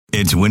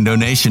It's Window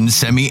Nation's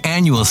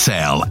semi-annual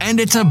sale, and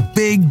it's a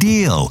big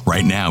deal.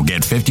 Right now,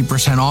 get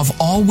 50% off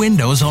all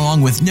windows along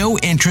with no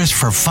interest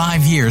for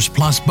 5 years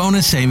plus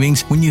bonus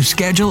savings when you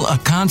schedule a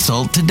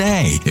consult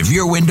today. If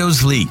your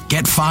windows leak,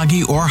 get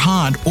foggy or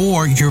hot,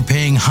 or you're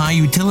paying high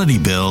utility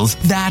bills,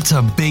 that's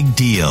a big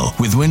deal.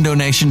 With Window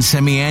Nation's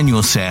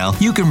semi-annual sale,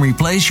 you can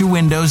replace your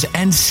windows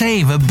and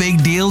save a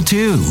big deal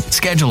too.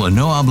 Schedule a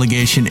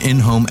no-obligation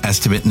in-home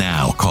estimate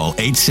now. Call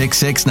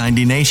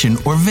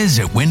 866-90-NATION or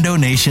visit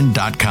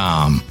windownation.com.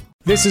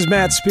 This is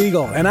Matt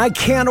Spiegel, and I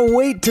can't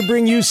wait to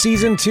bring you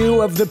Season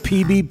 2 of the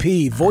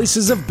PBP,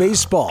 Voices of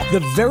Baseball. The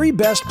very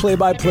best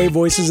play-by-play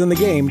voices in the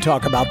game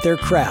talk about their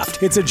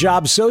craft. It's a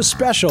job so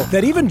special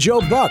that even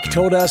Joe Buck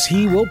told us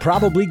he will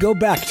probably go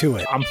back to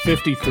it. I'm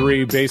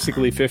 53,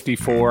 basically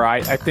 54.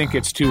 I think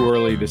it's too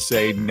early to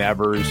say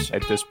nevers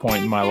at this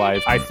point in my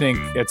life. I think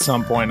at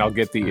some point I'll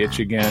get the itch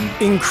again.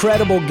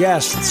 Incredible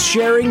guests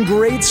sharing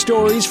great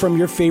stories from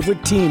your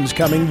favorite teams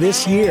coming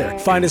this year.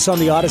 Find us on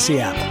the Odyssey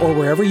app or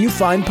wherever you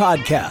find podcasts.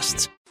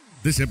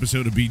 This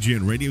episode of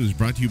BGN Radio is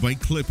brought to you by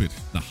Clip It,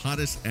 the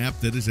hottest app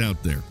that is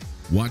out there.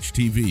 Watch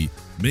TV,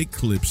 make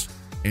clips,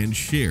 and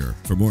share.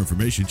 For more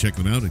information, check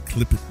them out at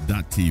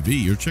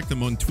clipit.tv or check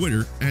them on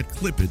Twitter at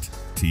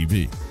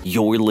clipit.tv.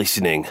 You're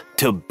listening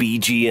to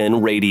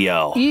BGN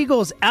Radio.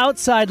 Eagles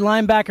outside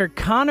linebacker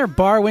Connor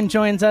Barwin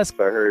joins us.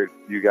 I heard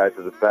you guys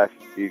are the best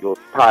Eagles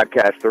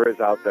podcast there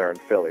is out there in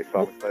Philly,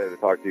 so I'm excited to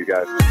talk to you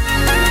guys.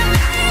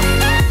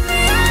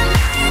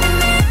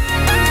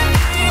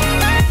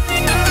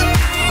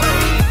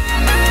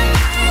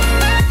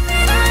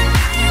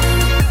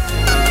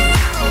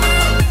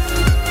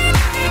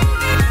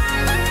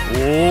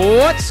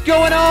 What's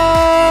going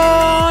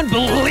on,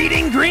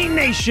 Bleeding Green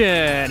Nation?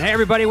 Hey,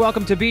 everybody,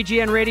 welcome to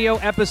BGN Radio,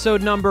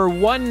 episode number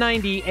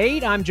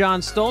 198. I'm John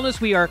Stolnis.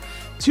 We are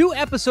 2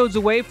 episodes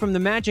away from the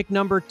magic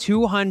number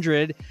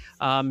 200.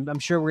 I'm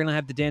sure we're going to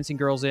have the Dancing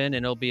Girls in,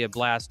 and it'll be a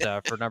blast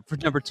for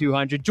number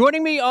 200.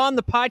 Joining me on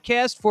the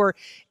podcast for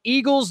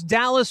Eagles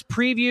Dallas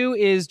preview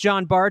is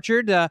John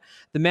Barchard, the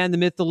man, the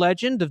myth, the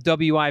legend of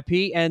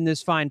WIP, and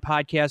this fine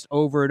podcast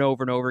over and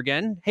over and over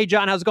again. Hey,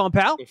 John, how's it going,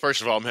 pal? Well,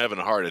 first of all, I'm having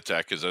a heart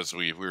attack because as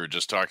we were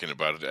just talking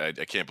about it,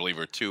 I can't believe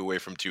we're 2 away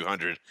from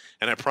 200,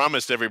 and I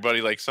promised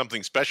everybody like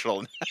something special,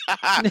 and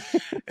I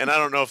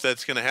don't know if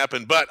that's going to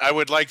happen. But I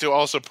would like to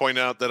also point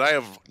out that I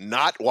have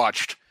not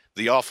watched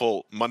the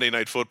awful Monday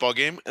Night Football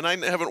game, and I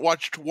haven't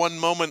watched one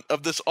moment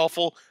of this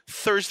awful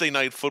Thursday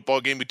Night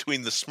Football game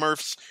between the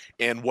Smurfs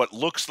and what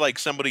looks like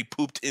somebody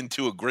pooped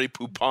into a Grey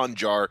Poupon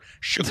jar,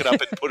 shook it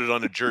up, and put it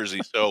on a jersey.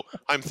 So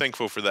I'm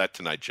thankful for that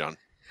tonight, John.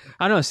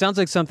 I don't know. It sounds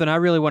like something I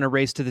really want to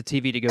race to the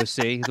TV to go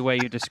see, the way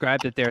you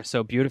described it there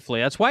so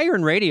beautifully. That's why you're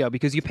in radio,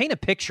 because you paint a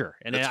picture,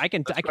 and I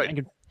can,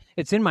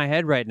 it's in my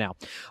head right now.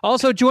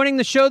 Also joining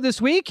the show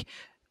this week,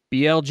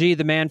 BLG,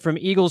 the man from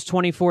Eagles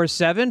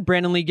 24/7,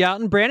 Brandon Lee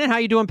Gouton. Brandon, how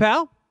you doing,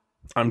 pal?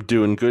 I'm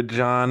doing good,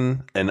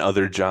 John, and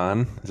other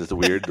John. This is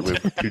weird. We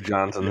have 2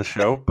 Johns on the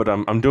show, but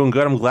I'm doing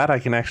good. I'm glad I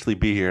can actually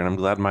be here, and I'm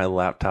glad my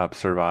laptop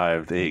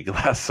survived a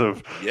glass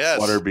of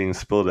water being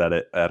spilled at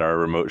it at our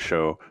remote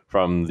show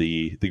from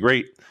the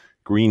great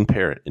Green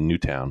Parrot in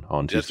Newtown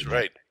on Tuesday. That's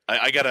right.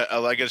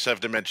 I just have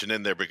to mention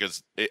in there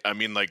because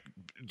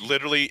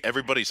literally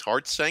everybody's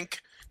heart sank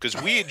because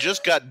we had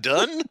just got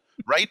done.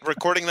 Right,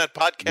 recording that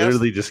podcast.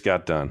 Literally just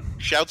got done.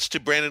 Shouts to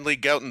Brandon Lee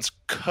Gouton's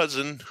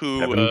cousin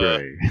who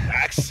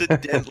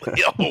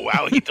accidentally, oh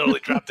wow, he totally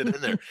dropped it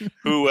in there,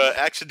 who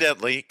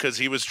accidentally, because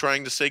he was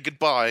trying to say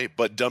goodbye,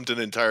 but dumped an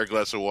entire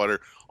glass of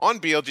water on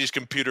BLG's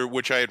computer,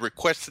 which I had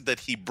requested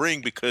that he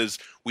bring because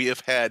we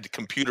have had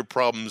computer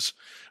problems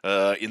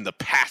in the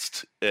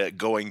past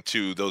going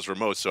to those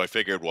remotes. So I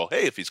figured, well,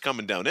 hey, if he's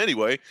coming down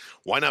anyway,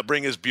 why not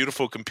bring his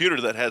beautiful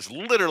computer that has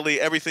literally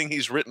everything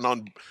he's written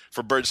on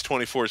for Birds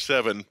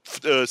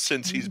 24/7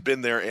 since he's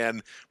been there,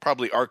 and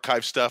probably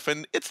archived stuff.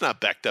 And it's not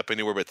backed up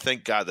anywhere, but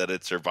thank God that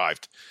it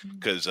survived,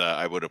 because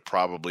I would have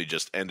probably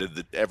just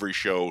ended every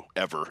show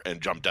ever and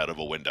jumped out of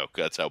a window.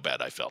 That's how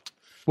bad I felt.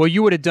 Well,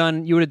 you would have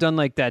done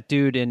like that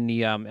dude in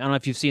the I don't know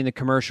if you've seen the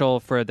commercial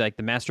for the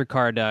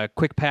MasterCard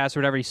Quick Pass or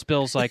whatever. He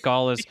spills like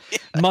all his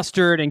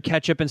mustard and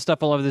ketchup and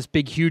stuff all over this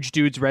big huge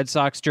dude's Red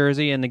Sox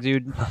jersey, and the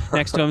dude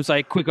next to him's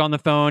like quick on the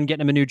phone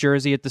getting him a new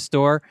jersey at the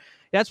store.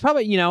 That's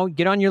probably,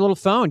 get on your little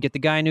phone, get the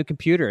guy a new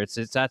computer. It's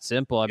that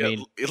simple. I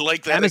mean,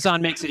 like that,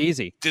 Amazon makes it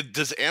easy.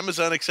 Does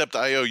Amazon accept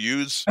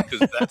IOUs?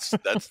 Because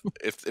that's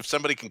if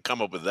somebody can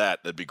come up with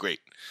that, that'd be great.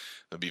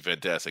 That'd be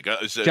fantastic.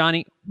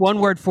 Johnny, one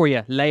word for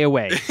you: lay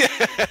away.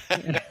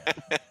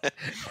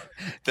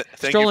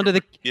 Stroll into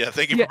the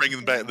thank you for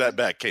bringing that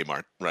back,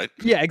 Kmart. Right?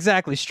 Yeah,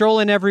 exactly.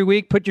 Stroll in every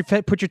week. Put your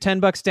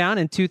 $10 down.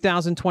 In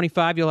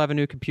 2025, you'll have a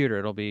new computer.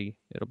 It'll be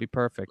It'll be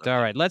perfect. All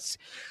right, let's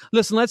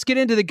get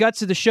into the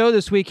guts of the show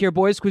this week here,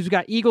 boys, because we've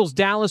got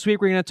Eagles-Dallas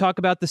week. We're going to talk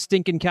about the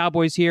stinking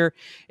Cowboys here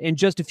in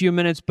just a few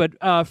minutes. But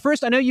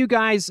first, I know you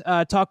guys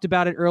talked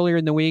about it earlier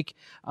in the week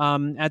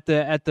at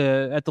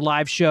the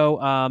live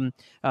show.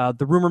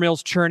 The rumor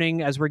mill's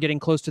churning as we're getting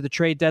close to the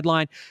trade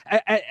deadline.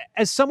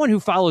 As someone who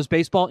follows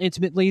baseball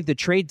intimately, the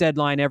trade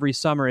deadline every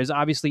summer is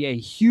obviously a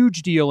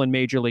huge deal in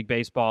Major League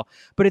Baseball,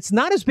 but it's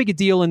not as big a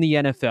deal in the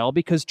NFL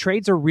because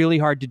trades are really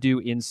hard to do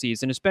in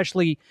season,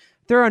 especially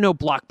there are no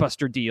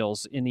blockbuster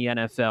deals in the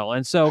NFL.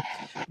 And so,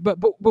 but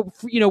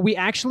we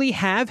actually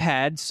have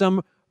had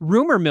some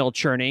rumor mill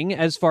churning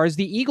as far as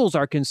the Eagles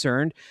are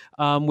concerned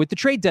with the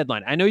trade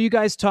deadline. I know you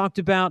guys talked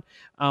about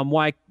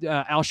why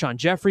Alshon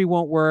Jeffrey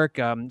won't work.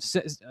 San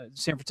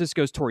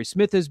Francisco's Torrey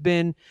Smith has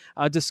been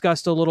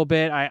discussed a little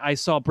bit. I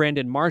saw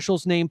Brandon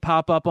Marshall's name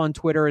pop up on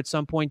Twitter at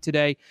some point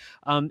today.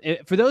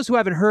 For those who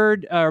haven't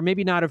heard or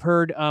maybe not have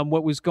heard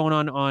what was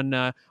going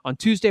on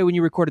Tuesday when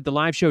you recorded the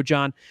live show,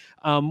 John,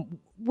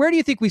 where do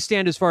you think we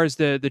stand as far as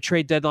the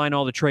trade deadline,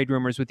 all the trade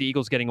rumors with the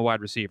Eagles getting a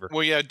wide receiver?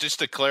 Well, yeah, just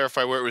to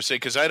clarify where it was saying,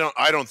 because I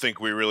don't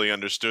think we really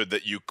understood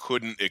that you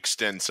couldn't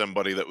extend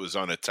somebody that was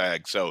on a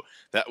tag. So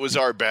that was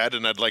our bad,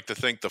 and I'd like to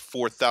thank the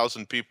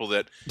 4,000 people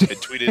that had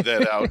tweeted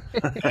that out.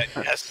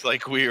 Yes,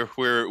 like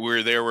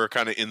we're there, we're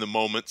kind of in the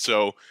moment.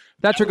 So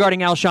that's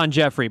regarding Alshon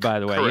Jeffrey, by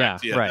the way.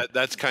 Correct. Yeah, right.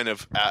 That's kind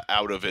of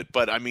out of it.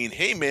 But I mean,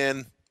 hey,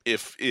 man,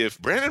 if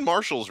Brandon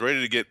Marshall's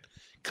ready to get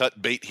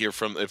cut bait here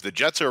if the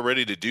Jets are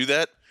ready to do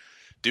that,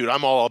 dude,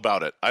 I'm all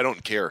about it. I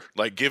don't care.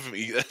 Like, give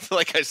me,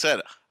 like I said,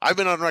 I've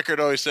been on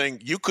record always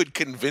saying you could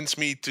convince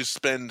me to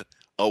spend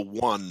a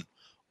 1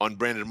 on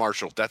Brandon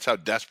Marshall. That's how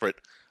desperate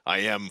I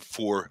am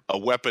for a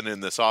weapon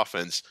in this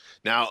offense.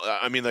 Now,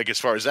 I mean, like as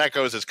far as that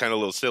goes, it's kind of a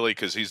little silly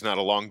because he's not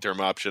a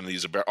long-term option.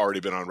 He's already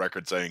been on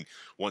record saying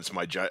once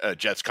my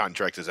Jets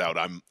contract is out,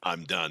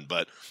 I'm done.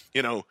 But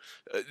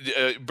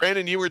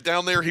Brandon, you were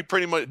down there.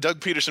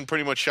 Doug Peterson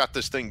pretty much shot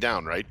this thing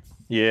down, right?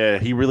 Yeah,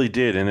 he really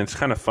did, and it's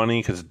kind of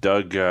funny because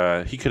Doug,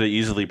 he could have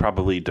easily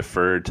probably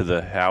deferred to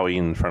the Howie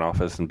in front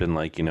office and been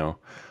like,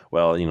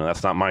 well,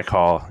 that's not my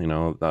call.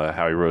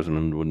 Howie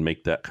Roseman would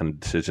make that kind of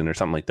decision or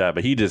something like that.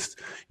 But he just,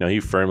 he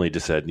firmly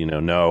just said,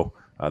 no,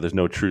 there's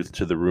no truth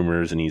to the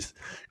rumors, and he's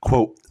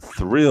quote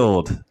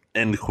thrilled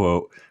end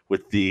quote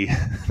with the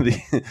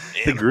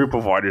group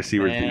of wide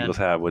receivers the Eagles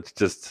have, which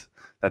just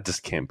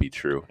can't be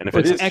true. And if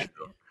it is.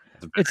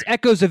 It's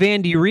echoes of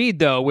Andy Reid,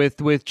 though, with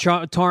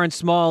Torrance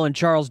Small and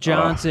Charles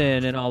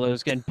Johnson and all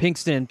those, and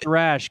Pinkston,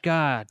 Thrash,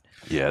 God.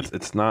 Yeah,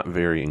 it's not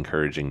very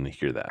encouraging to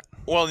hear that.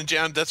 Well, and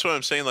John, that's what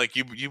I'm saying. Like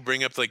you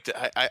bring up, like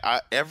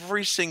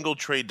every single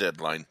trade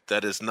deadline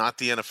that is not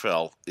the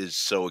NFL is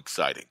so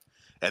exciting.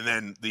 And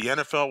then the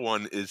NFL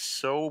one is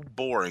so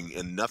boring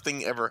and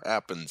nothing ever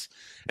happens.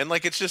 And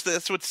like, it's just,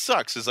 that's what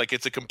sucks is like,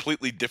 it's a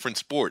completely different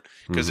sport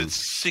because it's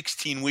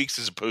 16 weeks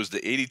as opposed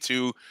to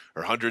 82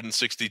 or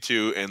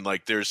 162. And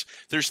like, there's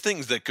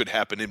things that could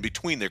happen in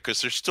between there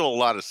because there's still a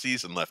lot of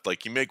season left.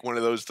 Like you make one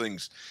of those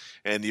things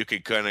and you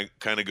could kind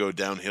of go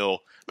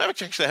downhill. I'm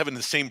actually having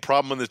the same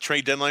problem on the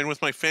trade deadline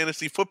with my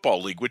fantasy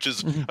football league, which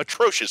is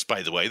atrocious,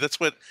 by the way. That's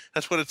what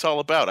it's all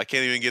about. I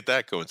can't even get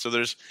that going. So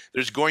there's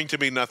going to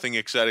be nothing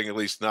exciting, at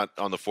least not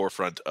on the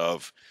forefront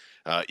of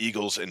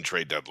Eagles and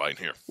trade deadline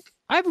here.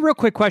 I have a real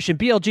quick question.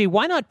 BLG,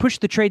 why not push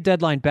the trade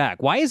deadline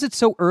back? Why is it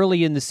so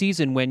early in the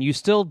season when you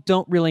still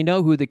don't really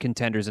know who the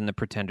contenders and the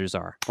pretenders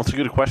are? Well, that's a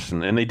good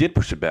question. And they did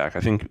push it back.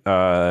 I think it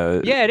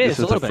is this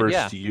a is little the bit,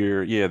 first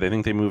year. Yeah, they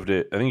think they moved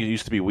it. I think it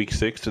used to be week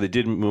 6, so they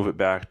did move it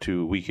back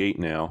to week 8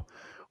 now,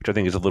 which I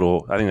think is I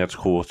think that's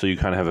cool. So you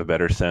kind of have a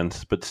better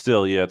sense. But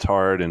still, yeah, it's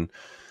hard. And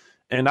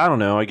I don't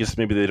know. I guess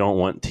maybe they don't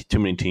want too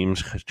many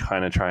teams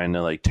kind of trying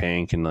to like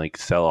tank and like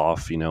sell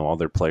off, all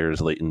their players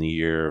late in the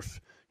year. If,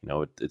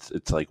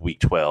 it's like week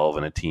 12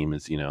 and a team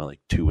is,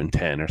 like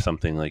 2-10 or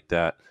something like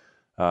that.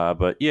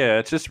 But yeah,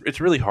 it's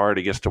really hard,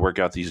 I guess, to work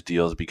out these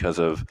deals because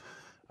of,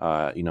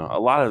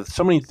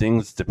 so many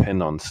things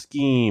depend on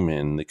scheme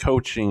and the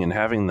coaching and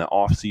having the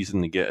off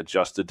season to get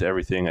adjusted to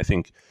everything. I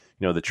think,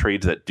 the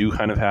trades that do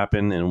kind of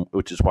happen, and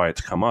which is why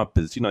it's come up,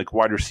 is, like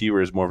wide receiver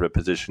is more of a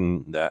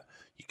position that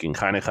you can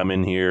kind of come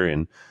in here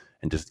and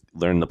just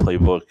learn the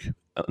playbook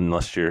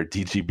unless you're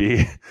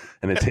DGB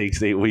and it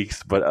takes 8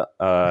 weeks. But,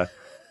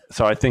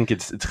 so I think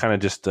it's kind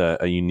of just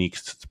a unique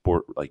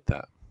sport like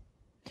that.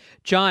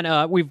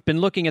 John, we've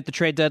been looking at the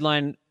trade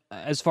deadline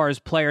as far as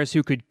players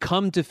who could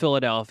come to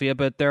Philadelphia,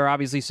 but there are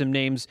obviously some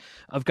names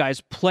of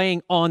guys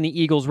playing on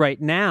the Eagles right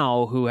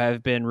now who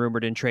have been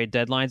rumored in trade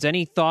deadlines.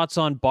 Any thoughts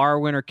on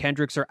Barwin or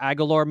Kendricks or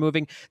Aguilar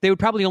moving? They would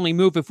probably only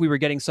move if we were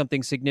getting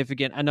something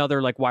significant,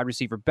 another like wide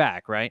receiver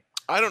back, right?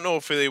 I don't know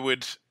if they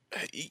would.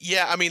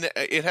 Yeah, I mean,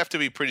 it'd have to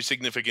be pretty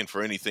significant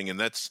for anything, and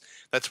that's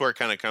where it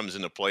kind of comes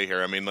into play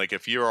here. I mean, like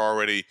if you're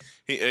already,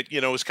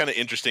 it was kind of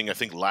interesting. I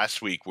think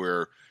last week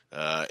where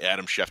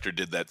Adam Schefter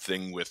did that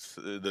thing with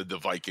the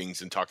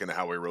Vikings and talking to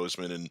Howie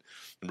Roseman and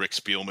Rick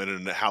Spielman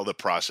and how the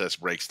process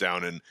breaks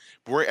down. And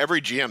where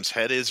every GM's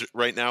head is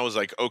right now is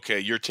like, okay,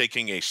 you're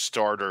taking a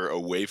starter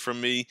away from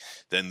me,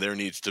 then there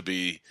needs to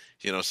be,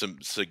 some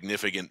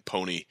significant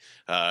pony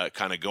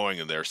kind of going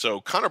in there.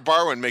 So Connor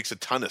Barwin makes a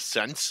ton of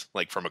sense,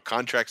 like from a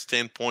contract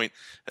standpoint,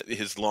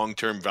 his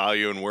long-term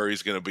value and where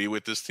he's going to be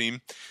with this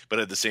team. But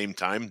at the same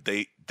time,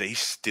 they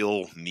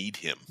still need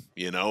him,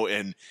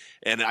 and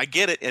I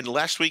get it. And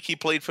last week he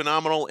played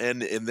phenomenal,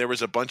 and there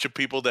was a bunch of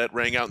people that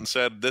rang out and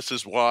said, this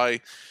is why,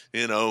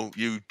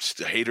 you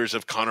haters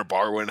of Connor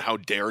Barwin, how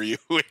dare you?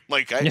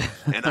 I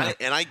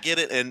get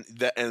it,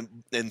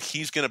 and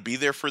he's going to be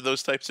there for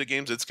those types of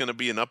games. It's going to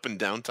be an up and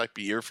down type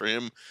of year for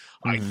him,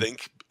 I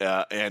think.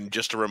 And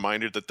just a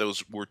reminder that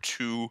those were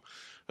two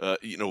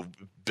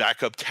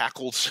backup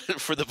tackles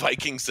for the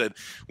Vikings that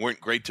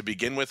weren't great to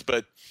begin with,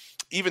 but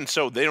even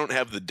so, they don't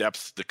have the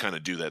depth to kind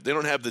of do that. They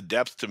don't have the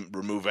depth to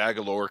remove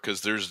Aguilar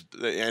because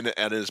and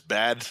as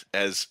bad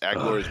as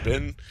Aguilar has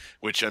been,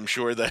 which I'm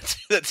sure it is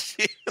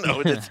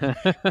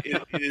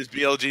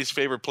BLG's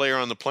favorite player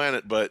on the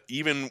planet. But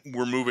even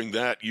removing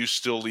that, you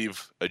still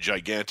leave a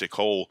gigantic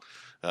hole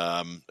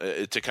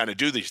to kind of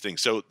do these things.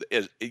 So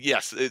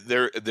yes,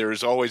 there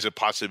is always a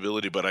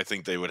possibility, but I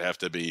think they would have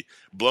to be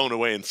blown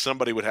away, and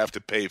somebody would have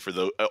to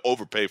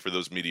overpay for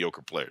those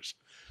mediocre players.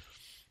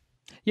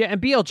 Yeah,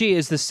 and BLG,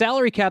 is the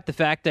salary cap the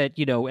fact that,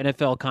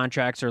 NFL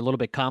contracts are a little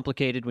bit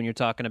complicated when you're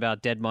talking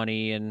about dead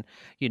money and,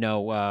 a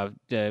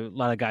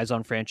lot of guys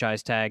on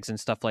franchise tags and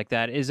stuff like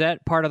that? Is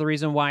that part of the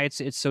reason why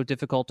it's so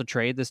difficult to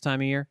trade this time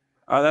of year?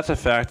 That's a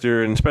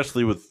factor, and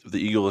especially with the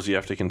Eagles, you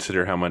have to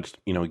consider how much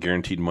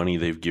guaranteed money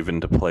they've given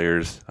to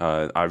players.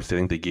 Obviously, I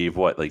think they gave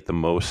the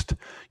most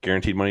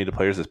guaranteed money to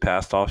players this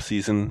past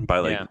offseason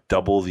by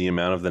double the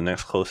amount of the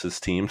next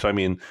closest team. So I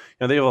mean,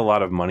 they have a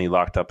lot of money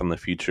locked up in the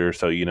future.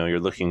 So you're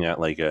looking at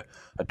like a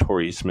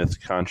Torrey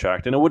Smith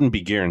contract, and it wouldn't be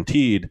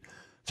guaranteed.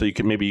 So you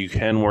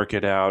can work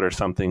it out or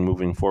something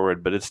moving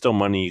forward, but it's still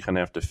money you kind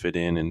of have to fit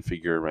in and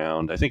figure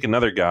around. I think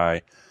another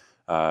guy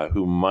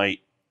who might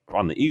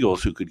on the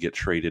Eagles who could get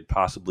traded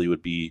possibly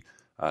would be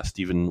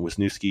Steven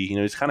Wisniewski.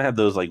 He's kind of had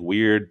those like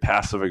weird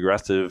passive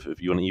aggressive, if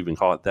you want to even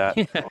call it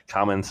that,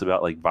 comments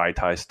about like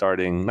Vaitai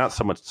starting, not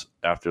so much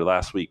after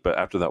last week, but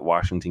after that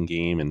Washington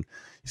game. And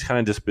he's kind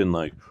of just been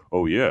like,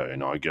 oh yeah,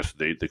 I guess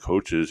the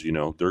coaches,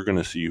 they're going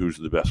to see who's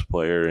the best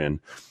player. And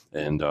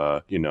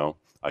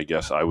I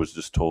guess I was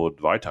just told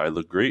Vaitai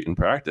looked great in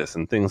practice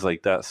and things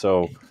like that.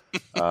 So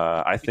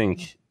I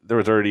think there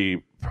was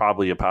already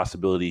probably a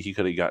possibility he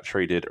could have got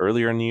traded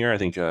earlier in the year. I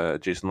think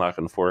Jason La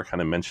Canfora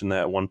kind of mentioned that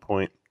at one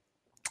point.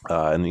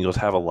 And the Eagles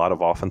have a lot of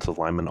offensive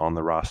linemen on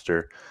the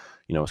roster.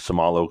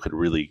 Samalo could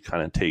really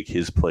kind of take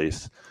his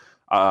place.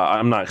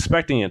 I'm not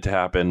expecting it to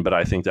happen, but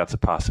I think that's a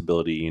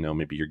possibility.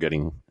 Maybe you're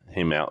getting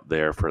him out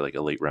there for like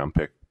a late round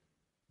pick.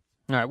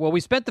 All right. Well, we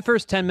spent the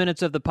first 10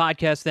 minutes of the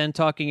podcast then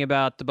talking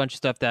about a bunch of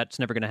stuff that's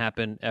never going to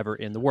happen ever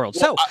in the world.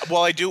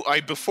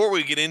 Before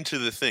we get into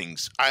the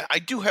things, I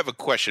do have a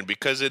question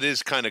because it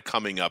is kind of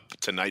coming up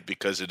tonight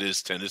because it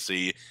is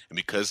Tennessee and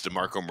because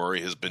DeMarco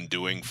Murray has been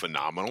doing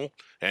phenomenal.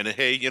 And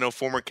hey,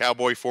 former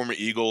Cowboy, former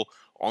Eagle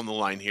on the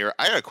line here.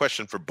 I got a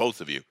question for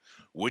both of you.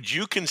 Would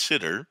you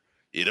consider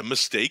it a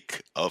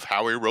mistake of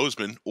Howie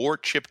Roseman or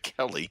Chip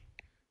Kelly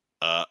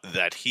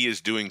that he is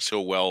doing so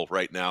well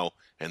right now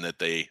and that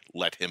they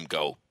let him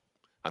go?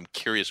 I'm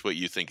curious what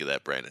you think of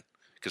that, Brandon,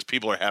 because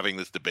people are having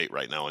this debate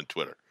right now on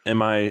Twitter.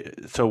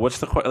 What's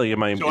the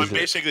question? I'm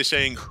basically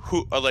saying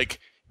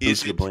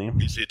is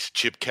it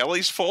Chip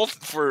Kelly's fault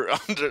for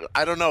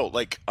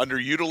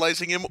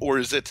underutilizing him, or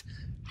is it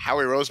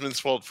Howie Roseman's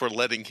fault for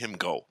letting him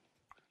go?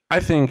 I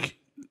think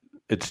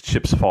it's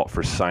Chip's fault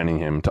for signing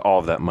him to all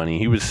of that money.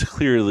 He was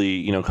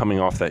clearly, coming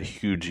off that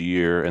huge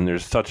year, and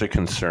there's such a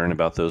concern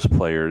about those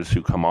players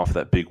who come off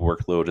that big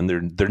workload, and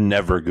they're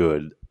never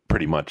good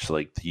pretty much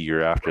like the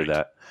year after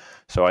that.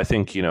 So I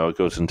think, it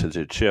goes into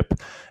the Chip.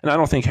 And I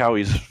don't think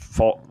Howie's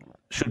fault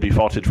should be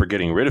faulted for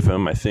getting rid of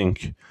him. I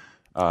think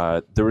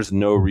there was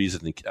no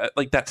reason to,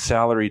 like that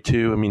salary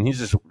too. I mean,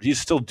 he's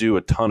still due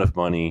a ton of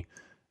money,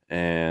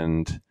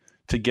 and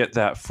to get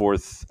that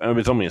fourth,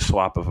 it's only a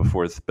swap of a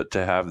fourth, but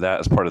to have that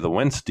as part of the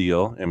Wentz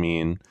deal,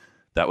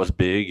 that was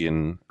big,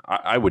 and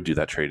I would do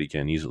that trade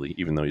again easily,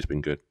 even though he's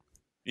been good.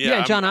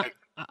 Yeah, John,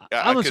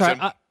 I'm sorry.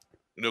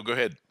 No, go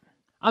ahead.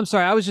 I'm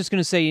sorry. I was just going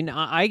to say,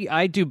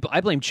 I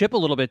blame Chip a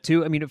little bit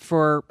too.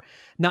 for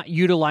not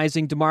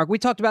utilizing DeMarco. We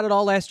talked about it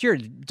all last year.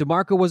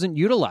 DeMarco wasn't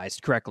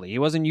utilized correctly. He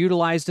wasn't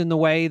utilized in the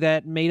way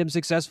that made him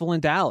successful in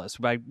Dallas.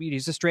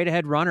 He's a straight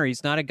ahead runner.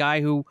 He's not a guy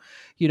who,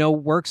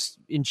 works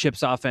in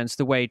Chip's offense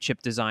the way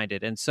Chip designed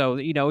it. And so,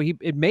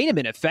 it made him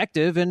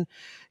ineffective. And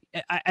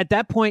at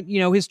that point,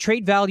 his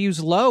trade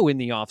value's low in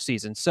the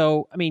offseason.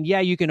 So,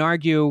 you can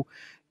argue,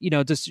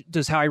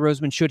 does Howie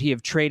Roseman, should he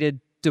have traded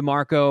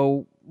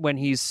DeMarco when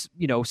he's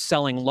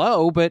selling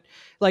low? But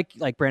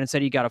like Brandon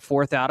said, you got a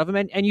fourth out of him,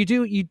 and you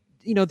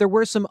there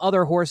were some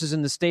other horses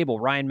in the stable.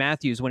 Ryan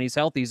Matthews, when he's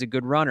healthy, is a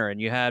good runner,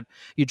 and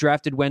you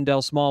drafted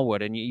Wendell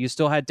Smallwood, and you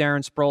still had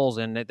Darren Sproles,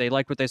 and they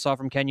liked what they saw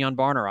from Kenyon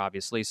Barner,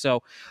 obviously.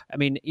 So, I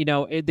mean,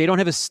 they don't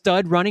have a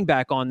stud running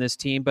back on this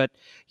team, but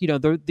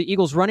the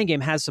Eagles' running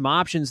game has some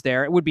options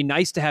there. It would be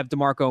nice to have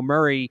DeMarco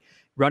Murray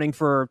running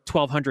for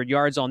 1,200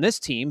 yards on this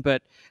team,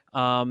 but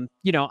I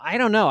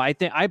don't know. I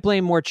think I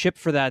blame more Chip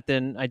for that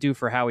than I do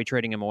for Howie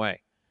trading him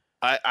away.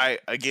 I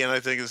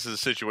think this is a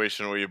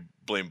situation where you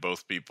blame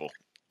both people.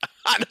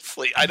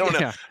 Honestly, I don't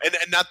know, and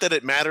not that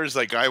it matters.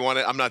 Like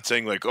I'm not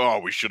saying like, oh,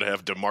 we should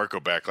have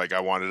DeMarco back. Like I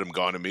wanted him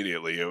gone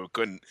immediately.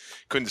 Couldn't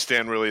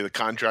stand really the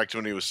contract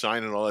when he was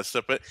signed and all that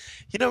stuff. But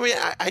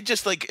I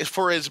just like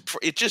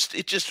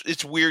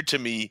it's weird to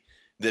me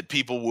that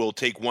people will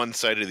take one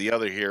side or the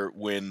other here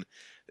when,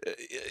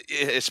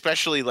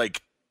 especially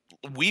like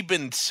we've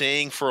been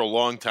saying for a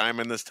long time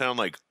in this town.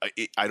 Like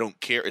I don't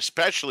care,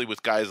 especially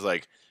with guys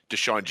like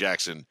Deshaun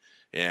Jackson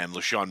and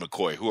LaShawn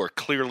McCoy, who are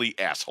clearly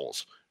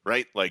assholes.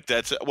 Right? Like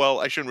I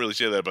shouldn't really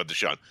say that about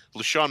Deshaun.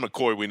 LaShawn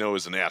McCoy, we know,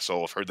 is an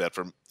asshole. I've heard that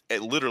from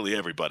literally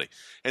everybody.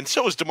 And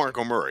so is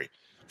DeMarco Murray.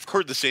 I've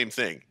heard the same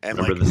thing. And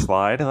remember the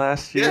slide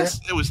last year?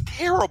 Yes, it was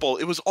terrible.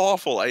 It was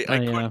awful.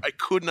 I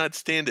could not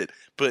stand it.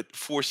 But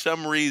for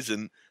some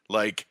reason,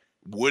 like,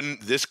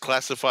 wouldn't this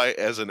classify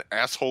as an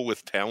asshole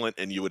with talent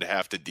and you would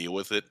have to deal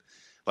with it?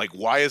 Like,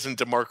 why isn't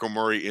DeMarco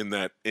Murray in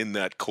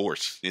that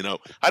course?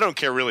 I don't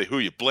care really who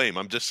you blame.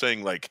 I'm just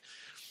saying, like,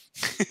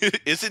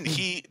 doesn't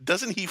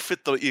he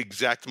fit the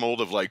exact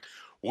mold of like,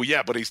 well,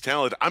 yeah, but he's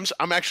talented.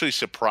 I'm actually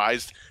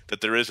surprised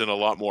that there isn't a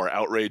lot more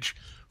outrage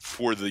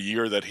for the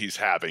year that he's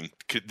having.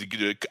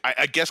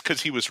 I guess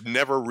because he was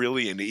never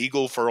really an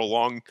Eagle for a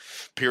long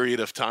period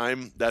of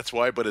time. That's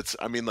why. But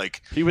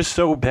he was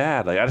so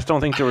bad. Like I just don't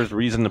think there was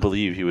reason to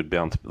believe he would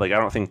bounce. Like I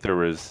don't think there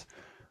was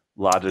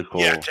logical.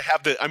 Yeah, to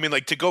have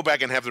to go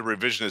back and have the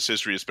revisionist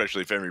history,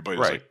 especially if everybody's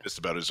like pissed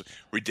about it, is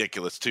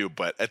ridiculous too.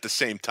 But at the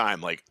same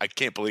time, like I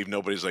can't believe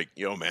nobody's like,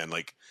 yo, man,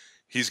 like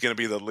he's going to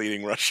be the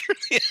leading rusher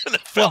in the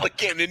NFL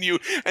again,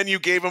 and you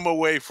gave him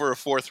away for a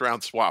 4th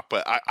round swap.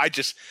 But I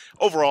just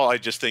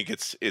think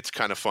it's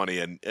kind of funny,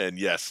 and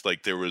yes,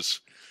 like there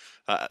was.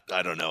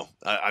 I don't know.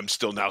 I'm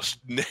still now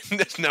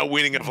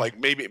weaning of like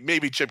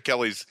maybe Chip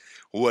Kelly's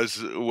was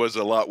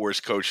a lot worse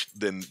coach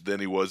than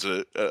he was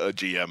a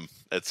GM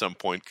at some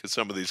point, because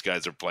some of these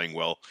guys are playing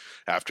well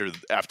after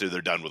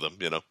they're done with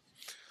them.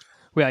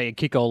 Well, yeah,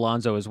 Kiko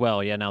Alonso as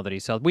well. Yeah, now that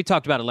he's healthy. We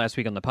talked about it last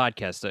week on the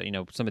podcast.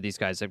 Some of these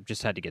guys have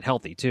just had to get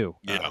healthy too.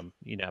 Yeah.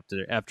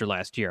 After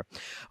last year.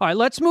 All right,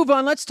 let's move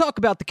on. Let's talk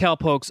about the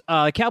Cowpokes.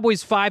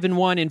 Cowboys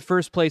 5-1 in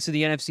first place of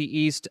the NFC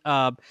East.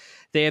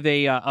 They have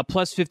a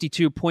plus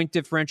 52 point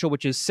differential,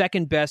 which is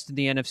second best in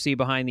the NFC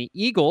behind the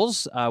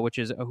Eagles,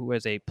 who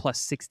has a plus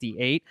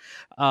 68.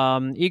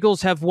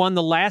 Eagles have won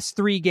the last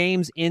 3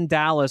 games in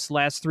Dallas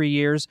last 3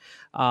 years.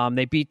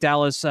 They beat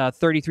Dallas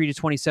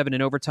 33-27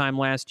 in overtime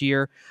last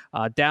year.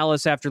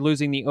 Dallas, after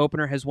losing the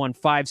opener, has won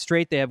 5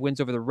 straight. They have wins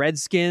over the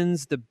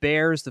Redskins, the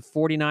Bears, the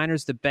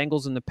 49ers, the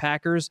Bengals, and the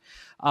Packers.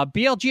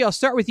 BLG, I'll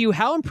start with you.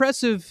 How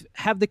impressive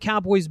have the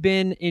Cowboys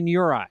been in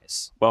your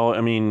eyes? Well,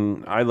 I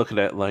mean, I look at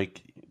it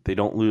like they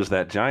don't lose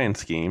that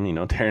Giants game.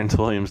 Terrence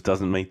Williams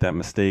doesn't make that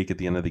mistake at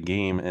the end of the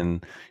game,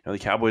 and the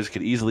Cowboys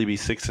could easily be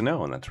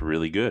 6-0, and that's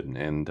really good.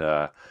 And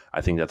I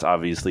think that's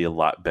obviously a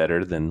lot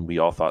better than we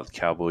all thought the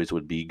Cowboys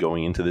would be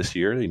going into this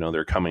year.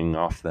 They're coming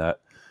off that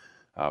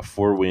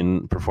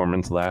 4-win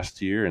performance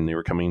last year, and they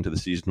were coming into the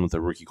season with a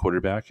rookie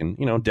quarterback. And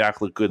Dak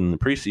looked good in the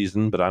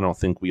preseason, but I don't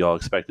think we all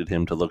expected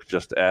him to look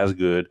just as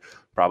good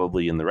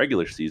probably in the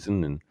regular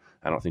season. And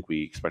I don't think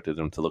we expected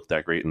him to look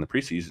that great in the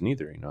preseason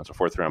either. It's a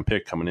 4th round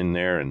pick coming in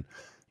there, and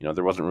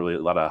there wasn't really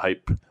a lot of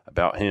hype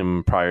about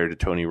him prior to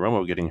Tony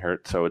Romo getting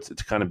hurt. So it's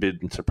kind of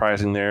been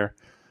surprising there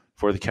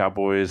for the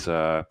Cowboys.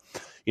 I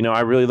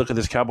really look at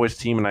this Cowboys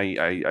team, and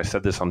I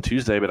said this on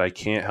Tuesday, but I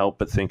can't help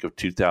but think of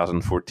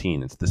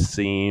 2014. It's the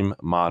same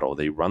model.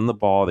 They run the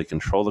ball, they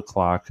control the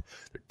clock.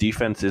 Their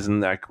defense isn't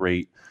that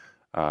great.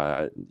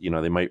 They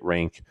might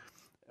rank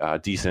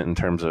decent in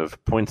terms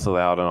of points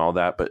allowed and all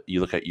that, but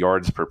you look at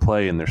yards per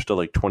play and they're still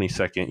like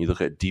 22nd. You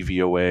look at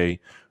DVOA,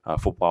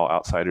 Football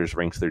Outsiders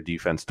ranks their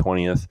defense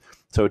 20th.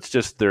 So it's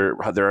just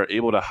they're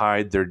able to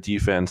hide their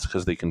defense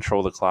because they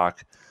control the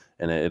clock,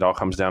 and it all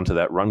comes down to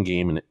that run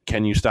game. And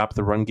can you stop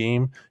the run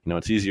game?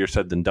 It's easier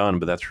said than done,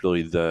 but that's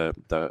really the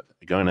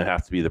going to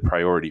have to be the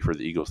priority for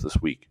the Eagles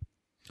this week.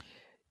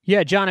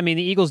 Yeah, John, I mean,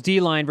 the Eagles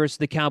D-line versus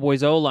the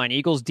Cowboys O-line.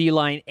 Eagles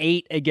D-line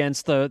 8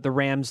 against the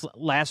Rams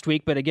last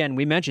week, but again,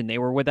 we mentioned they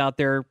were without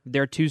their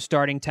 2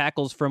 starting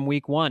tackles from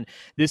week 1.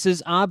 This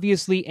is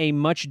obviously a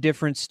much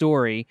different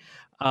story.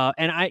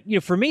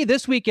 And for me,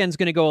 this weekend's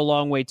going to go a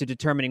long way to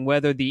determining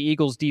whether the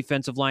Eagles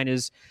defensive line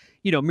is,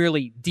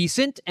 merely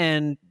decent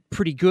and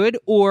pretty good,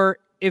 or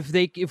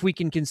if we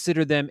can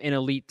consider them an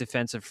elite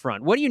defensive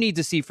front. What do you need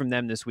to see from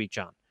them this week,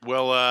 John?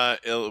 Well,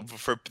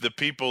 for the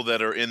people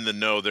that are in the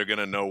know, they're going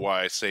to know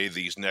why I say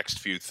these next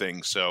few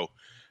things. So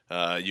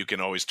You can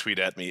always tweet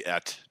at me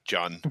at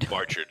John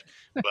Barchard.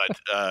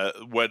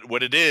 But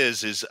what it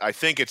is I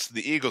think it's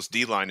the Eagles'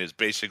 D-line has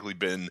basically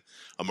been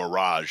a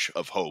mirage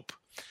of hope.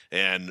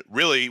 And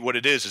really what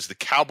it is the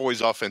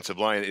Cowboys' offensive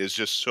line is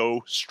just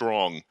so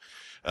strong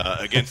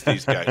against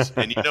these guys.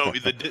 And,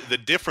 the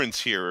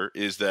difference here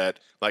is that,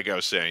 like I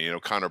was saying,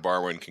 Connor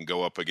Barwin can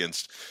go up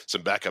against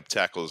some backup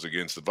tackles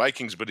against the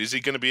Vikings, but is he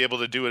going to be able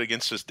to do it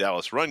against this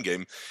Dallas run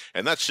game?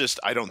 And that's just,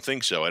 I don't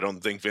think so. I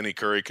don't think Vinny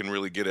Curry can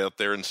really get out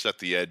there and set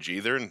the edge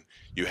either. And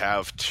you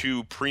have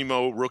two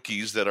primo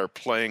rookies that are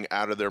playing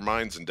out of their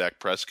minds in Dak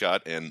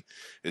Prescott and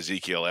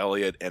Ezekiel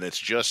Elliott. And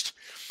it's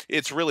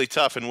really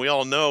tough. And we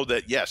all know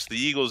that, yes, the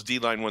Eagles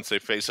D-line, once they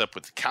face up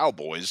with the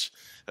Cowboys,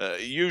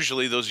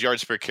 usually those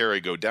yards per carry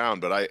go down,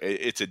 but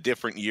it's a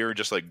different year,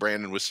 just like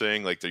Brandon was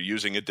saying. Like, they're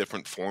using a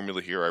different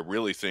formula here. I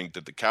really think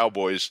that the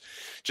Cowboys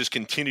just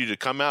continue to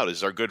come out,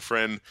 as our good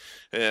friend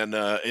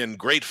and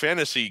great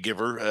fantasy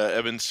giver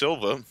Evan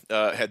Silva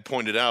had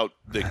pointed out.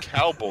 The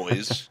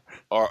Cowboys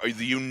are,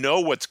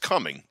 what's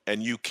coming,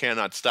 and you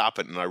cannot stop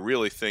it. And I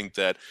really think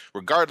that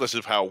regardless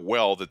of how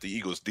well that the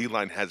Eagles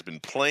D-line has been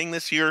playing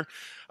this year,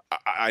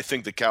 I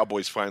think the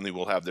Cowboys finally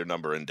will have their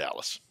number in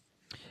Dallas.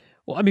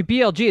 Well, I mean,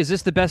 BLG, is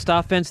this the best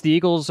offense the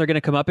Eagles are going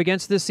to come up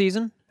against this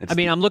season?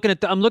 I'm looking at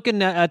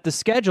the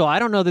schedule. I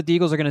don't know that the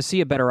Eagles are going to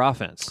see a better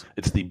offense.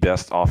 It's the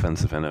best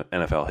offensive in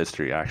NFL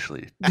history,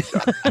 actually.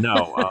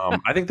 No,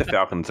 I think the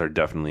Falcons are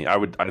definitely. I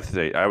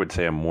would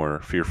say I'm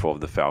more fearful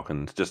of the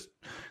Falcons. Just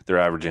they're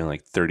averaging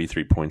like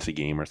 33 points a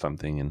game or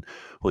something, and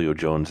Julio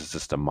Jones is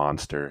just a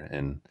monster.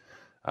 And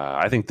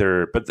I think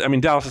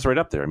Dallas is right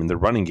up there. I mean, the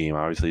running game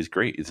obviously is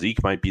great.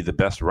 Zeke might be the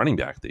best running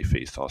back they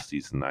faced all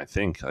season. I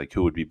think, like,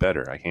 who would be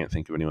better? I can't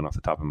think of anyone off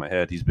the top of my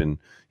head. He's been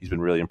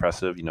really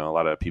impressive. A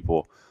lot of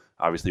people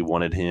obviously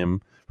wanted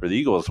him for the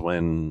Eagles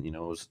when,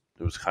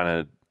 it was kind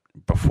of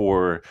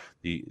before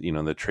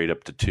the trade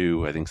up to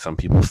 2. I think some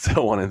people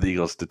still wanted the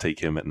Eagles to take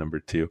him at number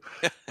 2.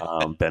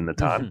 Ben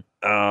Natan.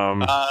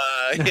 Well,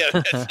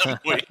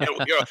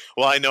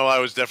 I know I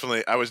was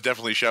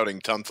definitely shouting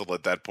Tunsil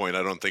at that point.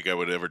 I don't think I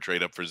would ever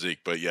trade up for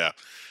Zeke, but yeah.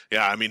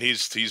 I mean,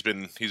 he's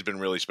been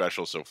really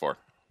special so far.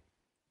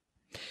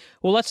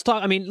 Well, let's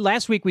talk. I mean,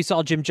 last week we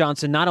saw Jim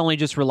Johnson not only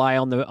just rely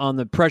on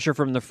the pressure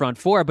from the front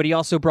four, but he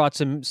also brought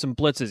some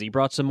blitzes. He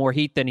brought some more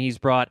heat than he's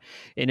brought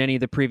in any of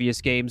the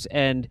previous games,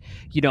 and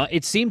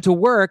it seemed to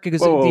work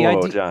because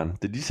Whoa, John,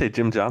 did you say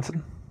Jim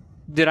Johnson?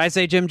 Did I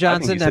say Jim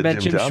Johnson? I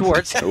meant Jim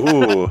Schwartz.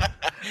 Ooh.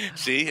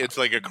 See, it's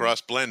like a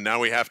cross blend. Now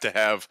we have to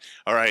have.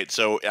 All right,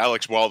 so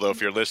Alex Waldo,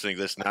 if you're listening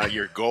to this, now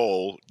your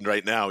goal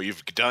right now,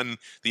 you've done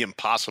the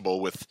impossible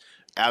with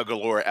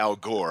Aguilar Al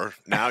Gore.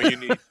 Now you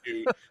need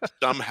to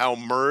somehow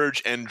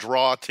merge and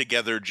draw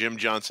together Jim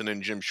Johnson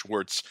and Jim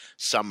Schwartz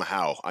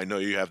somehow. I know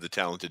you have the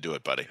talent to do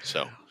it, buddy.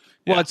 So.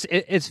 Yeah. Well,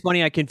 it's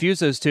funny I confuse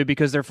those two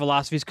because their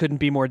philosophies couldn't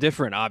be more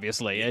different,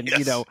 obviously. And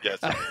yes.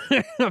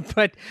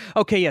 But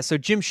okay, yeah. So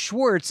Jim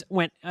Schwartz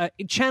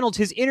channeled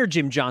his inner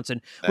Jim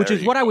Johnson, which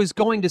is what I was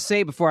going to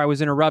say before I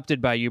was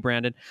interrupted by you,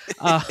 Brandon.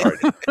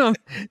 No,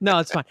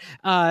 it's fine.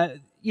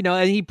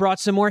 And he brought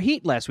some more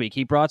heat last week.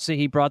 He brought the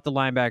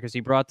linebackers,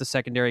 he brought the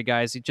secondary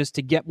guys just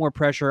to get more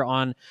pressure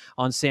on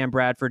Sam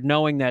Bradford,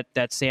 knowing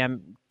that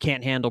Sam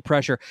can't handle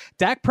pressure.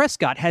 Dak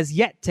Prescott has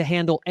yet to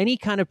handle any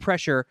kind of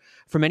pressure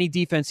from any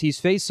defense he's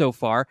faced so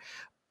far.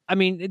 I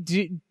mean,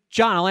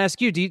 John, I'll ask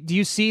you: Do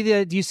you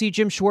see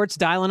Jim Schwartz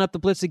dialing up the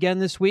blitz again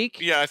this week?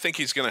 Yeah, I think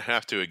he's going to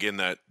have to again.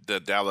 That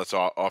Dallas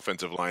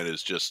offensive line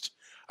is just.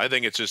 I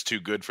think it's just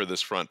too good for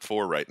this front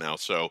four right now.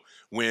 So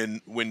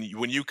when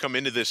you come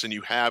into this and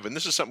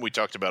this is something we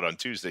talked about on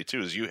Tuesday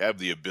too, is you have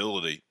the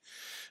ability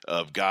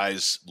of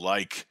guys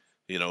like,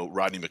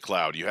 Rodney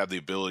McLeod. You have the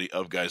ability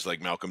of guys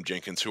like Malcolm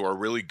Jenkins who are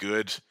really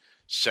good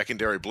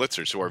secondary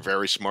blitzers, who are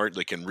very smart.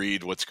 They can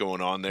read what's going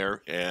on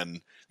there.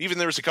 And even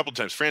there was a couple of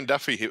times, Fran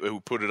Duffy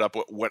who put it up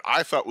what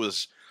I thought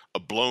was a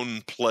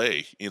blown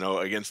play,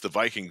 against the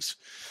Vikings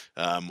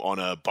on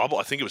a bubble.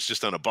 I think it was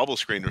just on a bubble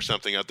screen or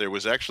something out there.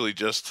 Was actually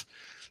just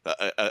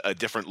a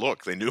different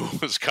look. They knew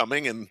it was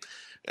coming, and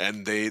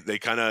they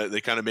kind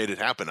of made it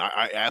happen.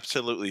 I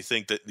absolutely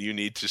think that you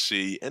need to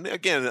see. And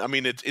again, I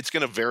mean, it's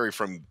going to vary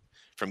from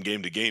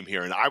game to game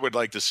here. And I would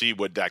like to see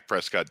what Dak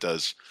Prescott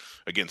does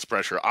against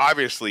pressure.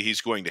 Obviously,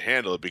 he's going to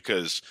handle it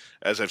because,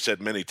 as I've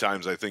said many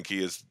times, I think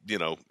he is.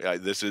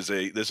 This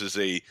is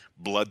a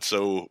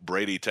Bledsoe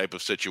Brady type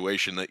of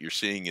situation that you're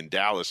seeing in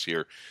Dallas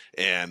here,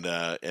 and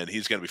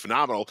he's going to be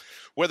phenomenal.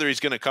 Whether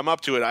he's going to come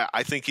up to it,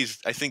 I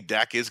think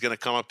Dak is going to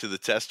come up to the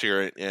test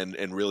here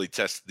and really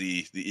test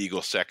the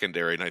Eagles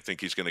secondary, and I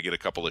think he's going to get a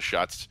couple of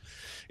shots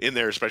in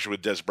there, especially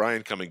with Des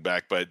Bryant coming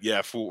back. But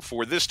yeah,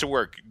 for this to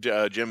work,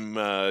 Jim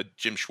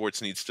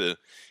Schwartz needs to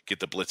get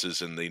the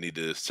blitzes, and they need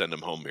to send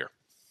him home here.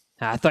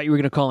 I thought you were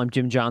going to call him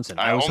Jim Johnson.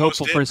 I was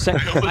hopeful for a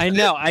second. I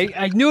know.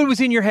 I knew it was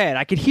in your head.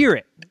 I could hear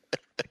it.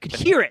 could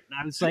hear it. And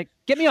I was like,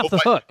 get me off the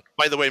hook.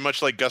 By the way,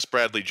 much like Gus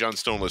Bradley, John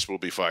Stoneless will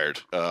be fired.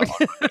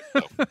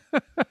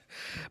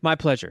 My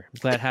pleasure. I'm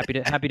glad,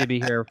 happy to be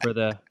here for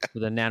the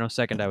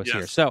nanosecond I was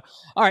here. So,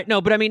 all right,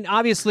 no, but I mean,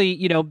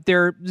 obviously,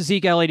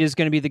 Zeke Elliott is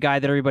going to be the guy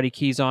that everybody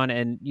keys on,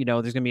 and there's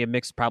going to be a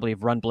mix probably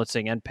of run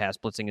blitzing and pass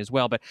blitzing as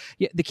well. But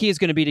the key is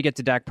going to be to get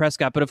to Dak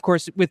Prescott. But of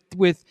course,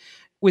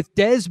 with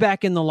Dez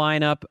back in the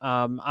lineup,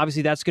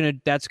 obviously that's going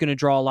to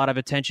draw a lot of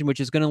attention, which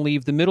is going to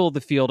leave the middle of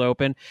the field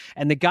open.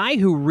 And the guy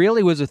who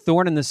really was a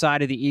thorn in the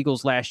side of the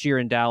Eagles last year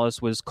in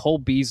Dallas was Cole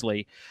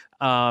Beasley.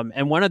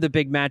 And one of the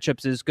big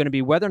matchups is going to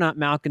be whether or not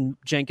Malcolm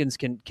Jenkins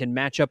can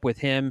match up with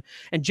him.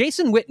 And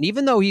Jason Witten,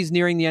 even though he's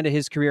nearing the end of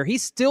his career, he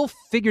still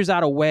figures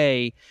out a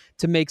way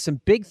to make some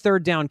big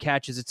third down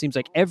catches. It seems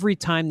like every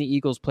time the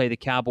Eagles play the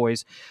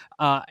Cowboys.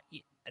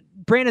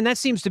 Brandon, that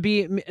seems to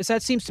me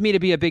to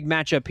be a big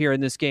matchup here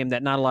in this game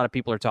that not a lot of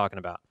people are talking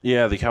about.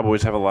 Yeah, the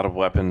Cowboys have a lot of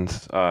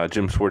weapons.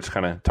 Jim Schwartz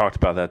kind of talked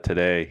about that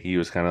today. He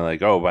was kind of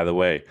like, oh, by the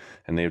way,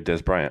 and they have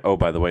Dez Bryant. Oh,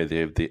 by the way, they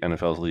have the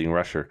NFL's leading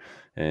rusher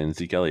and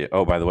Zeke Elliott.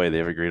 Oh, by the way, they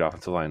have a great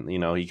offensive line.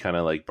 He kind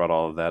of like brought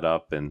all of that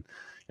up, and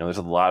there's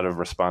a lot of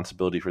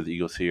responsibility for the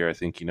Eagles here. I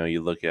think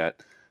you look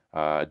at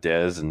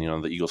Dez, and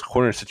the Eagles'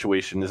 corner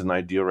situation isn't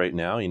ideal right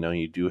now.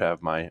 You do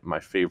have my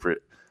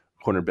favorite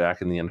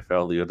cornerback in the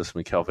NFL, Leodis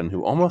McKelvin,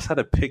 who almost had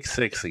a pick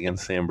six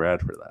against Sam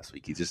Bradford last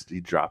week. He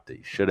dropped it.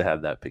 He should have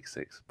had that pick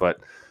six. But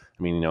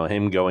I mean,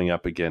 him going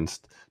up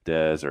against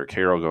Dez, or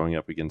Carroll going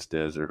up against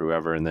Dez, or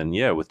whoever, and then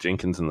with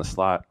Jenkins in the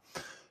slot.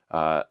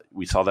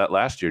 We saw that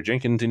last year.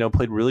 Jenkins,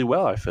 played really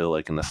well, I feel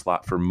like, in the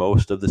slot for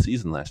most of the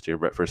season last year.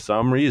 But for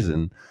some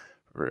reason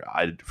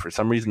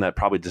that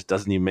probably just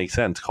doesn't even make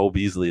sense. Cole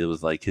Beasley, it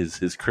was like his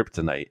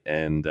kryptonite.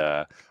 And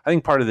I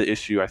think part of the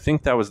issue, I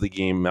think that was the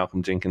game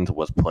Malcolm Jenkins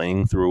was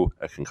playing through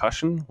a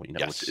concussion,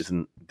 which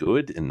isn't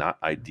good and not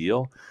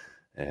ideal.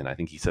 And I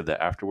think he said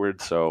that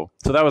afterwards. So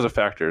that was a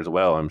factor as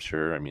well, I'm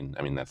sure. I mean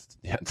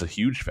it's a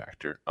huge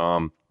factor.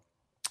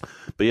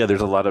 But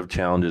there's a lot of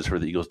challenges for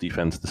the Eagles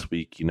defense this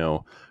week,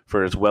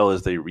 for as well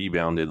as they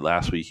rebounded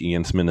last week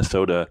against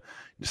Minnesota.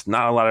 Just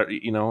not a lot of,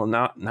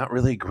 not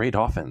really a great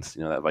offense.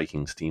 That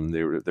Vikings team,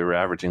 they were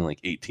averaging like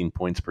 18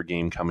 points per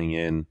game coming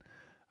in.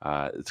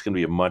 It's going to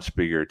be a much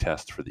bigger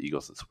test for the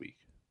Eagles this week.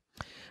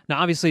 Now,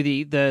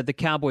 obviously, the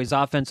Cowboys'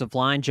 offensive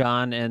line,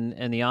 John,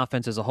 and the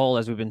offense as a whole,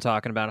 as we've been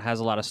talking about,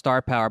 has a lot of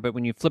star power. But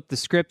when you flip the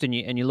script and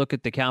you look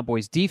at the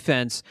Cowboys'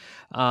 defense,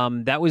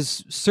 that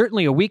was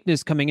certainly a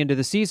weakness coming into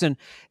the season.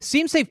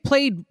 Seems they've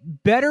played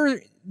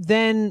better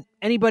than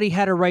anybody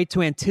had a right to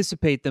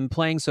anticipate them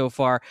playing so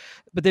far.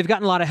 But they've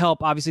gotten a lot of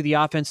help. Obviously, the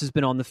offense has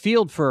been on the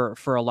field for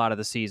a lot of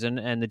the season,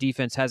 and the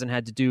defense hasn't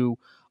had to do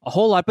a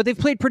whole lot, but they've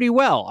played pretty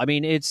well. I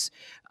mean, it's,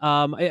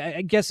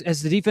 I guess,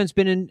 has the defense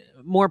been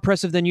more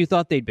impressive than you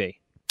thought they'd be?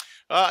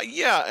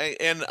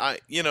 And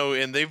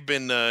they've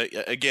been,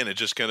 again, it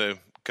just kind of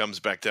comes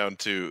back down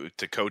to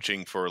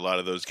coaching for a lot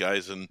of those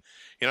guys. And,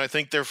 I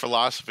think their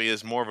philosophy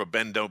is more of a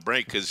bend, don't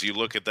break, because you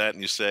look at that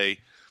and you say,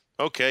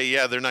 okay,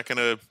 yeah, they're not going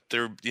to,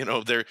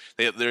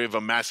 they have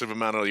a massive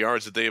amount of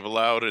yards that they've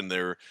allowed, and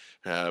their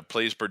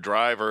plays per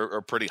drive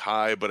are pretty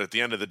high. But at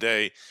the end of the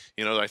day,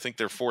 I think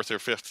they're fourth or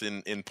fifth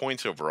in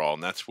points overall.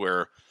 And that's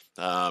where,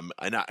 and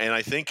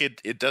I think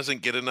it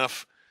doesn't get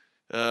enough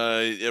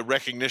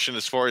recognition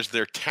as far as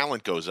their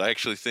talent goes. I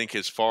actually think,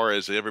 as far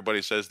as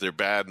everybody says they're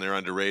bad and they're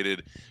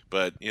underrated,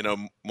 but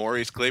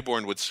Maurice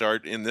Claiborne would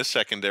start in this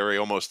secondary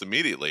almost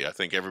immediately. I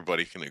think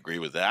everybody can agree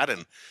with that.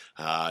 And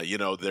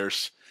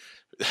there's,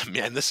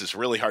 man, this is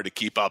really hard to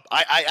keep up.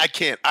 I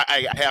can't.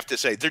 I have to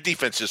say, their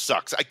defense just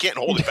sucks. I can't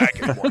hold it back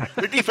anymore.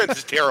 Their defense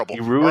is terrible.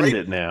 You ruined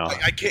it now.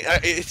 I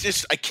can't. It's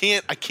just I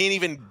can't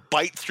even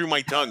bite through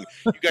my tongue.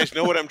 You guys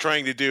know what I'm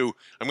trying to do.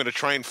 I'm going to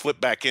try and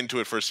flip back into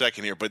it for a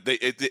second here. But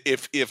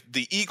if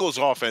the Eagles'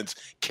 offense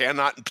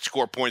cannot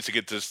score points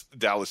against this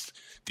Dallas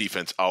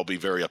defense, I'll be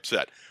very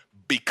upset.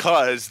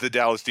 Because the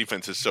Dallas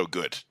defense is so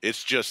good.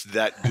 It's just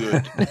that good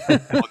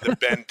on the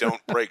bend,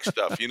 don't break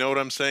stuff. You know what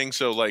I'm saying?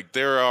 So, like,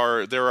 there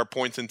are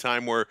points in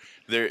time where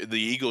the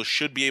Eagles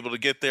should be able to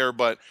get there,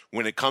 but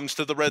when it comes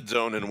to the red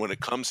zone and when it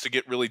comes to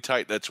get really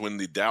tight, that's when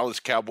the Dallas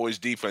Cowboys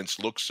defense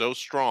looks so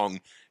strong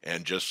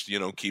and just,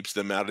 keeps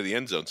them out of the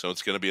end zone. So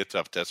it's going to be a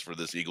tough test for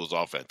this Eagles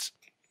offense.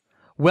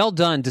 Well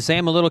done. To say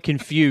I'm a little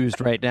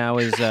confused right now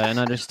is an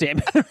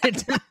understatement.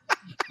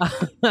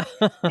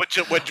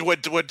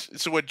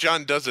 What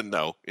John doesn't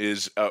know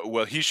is,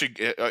 he should.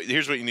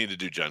 Here's what you need to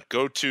do, John.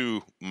 Go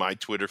to my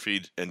Twitter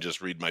feed and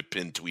just read my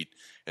pinned tweet,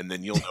 and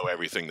then you'll know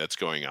everything that's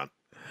going on.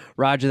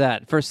 Roger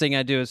that. First thing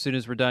I do as soon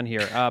as we're done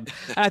here.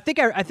 I think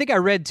I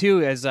read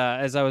too as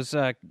I was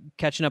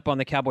catching up on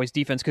the Cowboys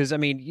defense, because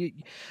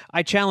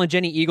I challenge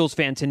any Eagles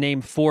fan to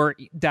name 4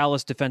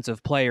 Dallas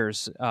defensive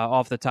players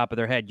off the top of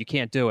their head. You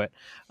can't do it.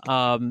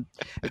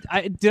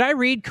 Did I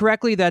read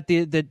correctly that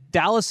the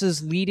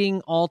Dallas's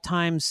leading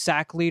all-time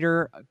sack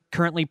leader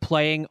currently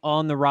playing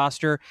on the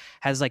roster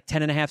has like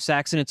 10.5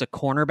 sacks, and it's a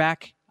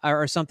cornerback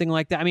or something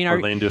like that?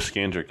 Orlando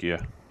Scandrick,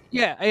 yeah.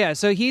 Yeah.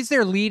 So he's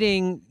their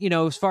leading,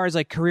 as far as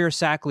like career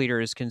sack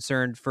leader is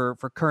concerned for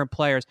current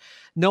players.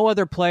 No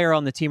other player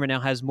on the team right now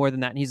has more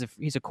than that, and he's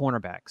a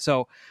cornerback.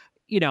 So,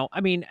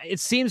 it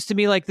seems to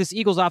me like this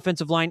Eagles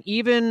offensive line,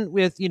 even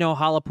with,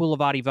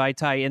 Halapulavati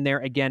Vaitai in there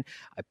again,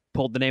 I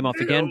pulled the name off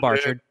again,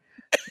 Barchard.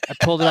 I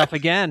pulled it off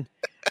again.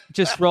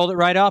 Just rolled it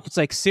right off. It's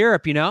like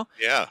syrup,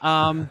 Yeah.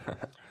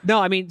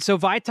 No, so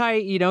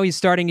Vaitai, he's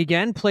starting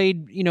again,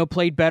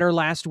 played better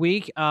last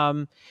week.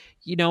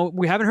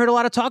 We haven't heard a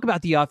lot of talk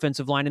about the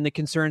offensive line and the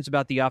concerns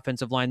about the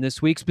offensive line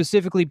this week,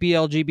 specifically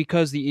BLG,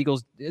 because the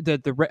Eagles,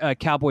 the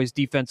Cowboys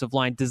defensive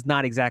line does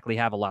not exactly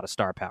have a lot of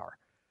star power.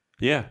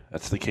 Yeah,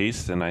 that's the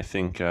case. And I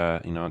think,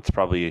 it's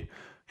probably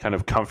kind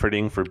of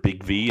comforting for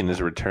Big V in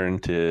his return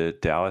to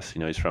Dallas.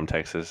 He's from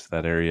Texas,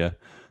 that area.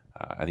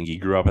 I think he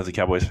grew up as a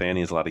Cowboys fan.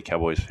 He has a lot of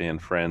Cowboys fan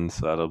friends,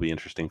 so that'll be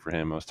interesting for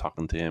him. I was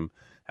talking to him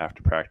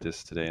after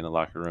practice today in the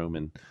locker room,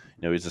 and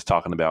he's just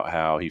talking about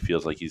how he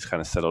feels like he's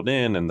kind of settled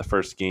in. And the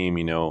first game,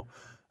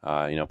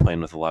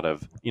 playing with a lot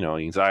of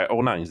anxiety.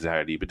 Well, not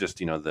anxiety, but just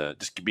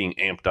just being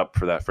amped up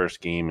for that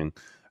first game and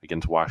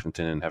against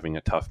Washington and having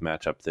a tough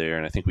matchup there.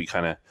 And I think we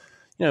kind of,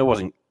 it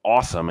wasn't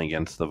awesome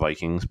against the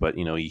Vikings, but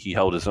he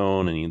held his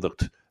own and he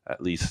looked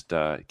at least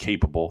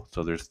capable.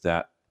 So there's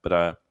that. But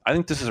I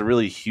think this is a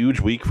really huge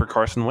week for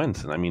Carson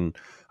Wentz. And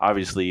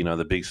obviously,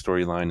 the big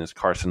storyline is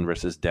Carson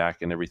versus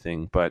Dak and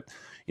everything. But,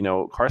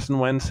 Carson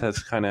Wentz has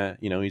kind of,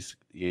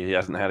 he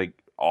hasn't had an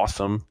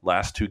awesome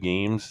last two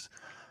games.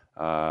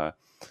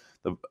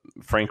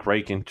 Frank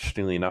Reich,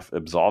 interestingly enough,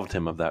 absolved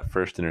him of that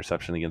first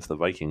interception against the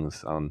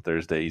Vikings on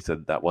Thursday. He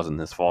said that wasn't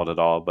his fault at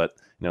all. But,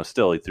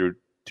 still, he threw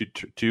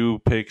two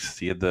picks.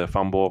 He had the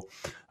fumble.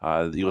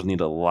 The Eagles need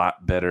a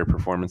lot better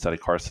performance out of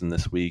Carson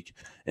this week.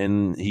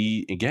 And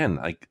he, again,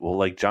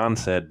 like John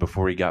said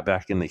before he got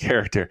back into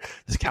character,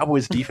 this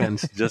Cowboys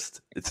defense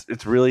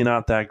it's really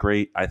not that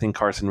great. I think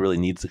Carson really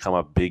needs to come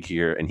up big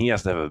here, and he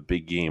has to have a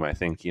big game. I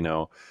think,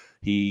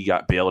 he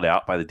got bailed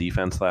out by the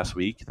defense last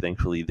week.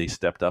 Thankfully, they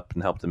stepped up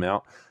and helped him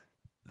out.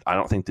 I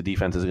don't think the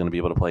defense is going to be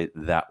able to play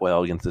that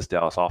well against this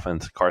Dallas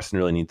offense. Carson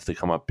really needs to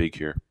come up big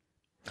here.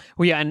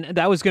 Well, yeah, and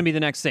that was going to be the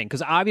next thing,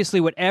 because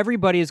obviously what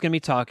everybody is going to be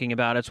talking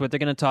about, it's what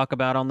they're going to talk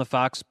about on the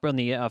Fox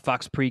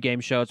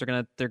pregame shows.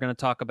 They're going to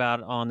talk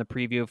about on the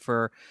preview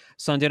for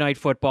Sunday Night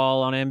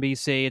Football on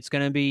NBC. It's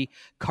going to be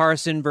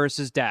Carson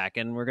versus Dak,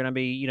 and we're going to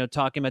be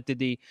talking about did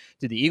the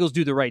Eagles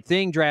do the right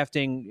thing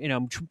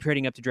drafting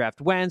trading up to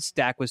draft Wentz?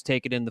 Dak was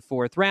taken in the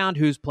 4th round.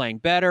 Who's playing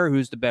better?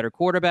 Who's the better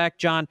quarterback?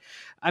 John,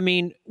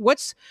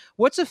 what's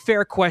a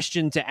fair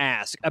question to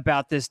ask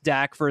about this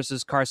Dak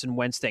versus Carson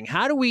Wentz thing?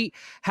 How do we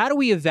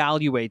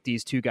evaluate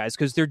these two guys,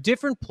 because they're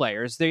different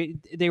players.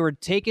 They were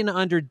drafted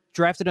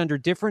under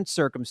different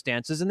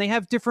circumstances, and they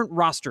have different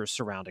rosters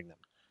surrounding them.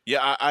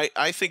 Yeah,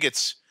 I think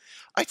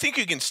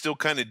you can still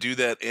kind of do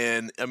that,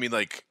 and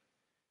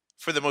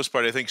for the most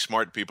part, I think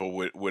smart people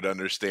would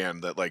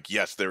understand that,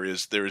 yes, there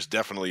is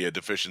definitely a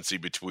deficiency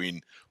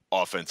between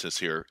offenses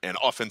here and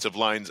offensive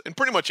lines and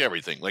pretty much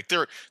everything.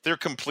 They're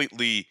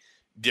completely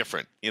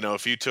different.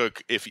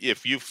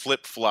 If you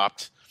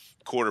flip-flopped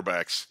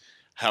quarterbacks,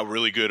 how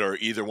really good are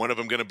either one of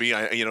them going to be?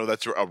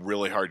 That's a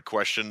really hard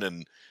question,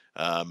 and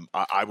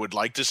I would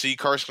like to see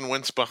Carson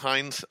Wentz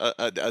behind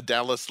a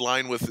Dallas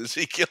line with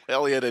Ezekiel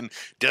Elliott and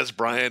Des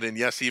Bryant, and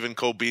yes, even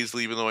Cole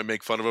Beasley, even though I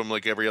make fun of him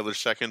like every other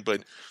second.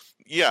 But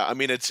yeah,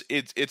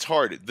 it's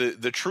hard.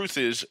 The truth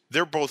is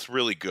they're both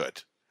really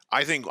good.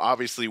 I think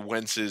obviously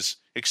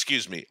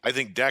I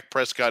think Dak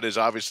Prescott is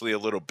obviously a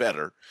little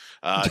better,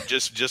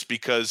 just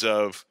because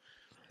of.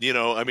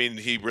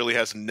 He really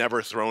has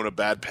never thrown a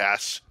bad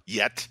pass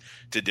yet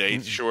to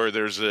date. Mm-hmm. Sure,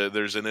 there's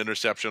an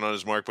interception on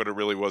his mark, but it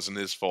really wasn't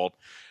his fault.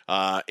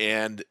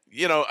 Again,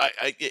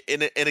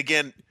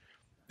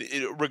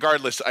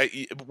 regardless,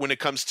 when it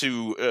comes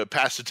to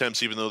pass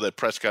attempts, even though that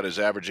Prescott is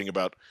averaging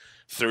about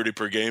 30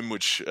 per game,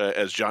 which,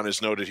 as John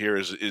has noted here,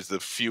 is the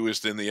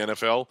fewest in the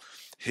NFL,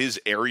 his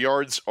air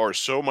yards are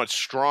so much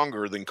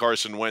stronger than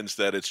Carson Wentz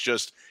that it's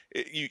just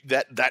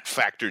that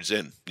factors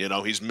in.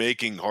 He's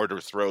making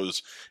harder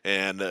throws,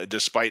 and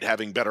despite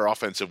having better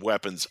offensive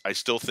weapons, I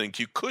still think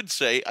you could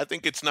say, I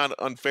think it's not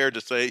unfair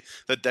to say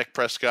that Dak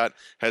Prescott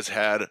has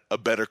had a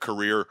better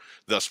career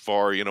thus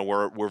far.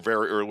 We're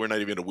very early, we're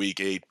not even in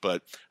week 8,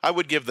 but I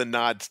would give the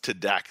nod to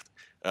Dak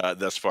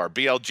thus far.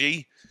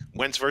 BLG,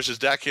 Wentz versus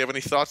Dak, you have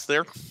any thoughts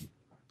there?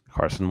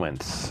 Carson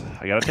Wentz.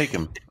 I got to take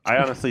him. I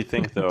honestly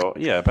think, though,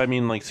 yeah, but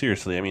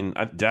seriously,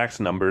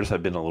 Dak's numbers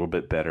have been a little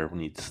bit better when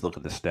you just look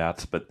at the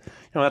stats, but,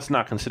 that's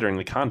not considering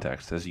the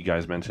context, as you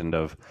guys mentioned,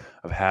 of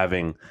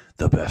having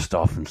the best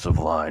offensive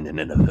line in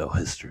NFL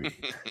history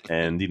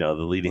and, the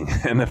leading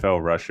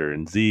NFL rusher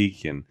in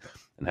Zeke and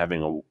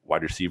having a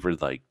wide receiver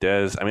like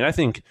Dez. I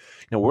think,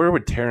 where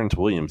would Terrence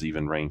Williams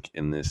even rank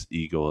in this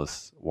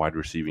Eagles wide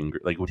receiving?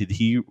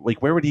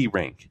 Where would he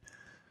rank?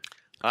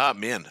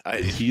 Man,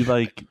 is he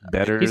like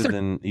better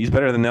he's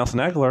better than Nelson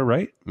Aguilar,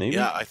 right? Maybe.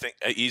 Yeah, I think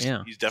he's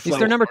definitely he's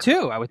their number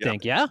 2. I would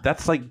think. Yeah,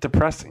 that's like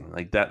depressing.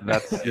 Like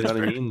that's you know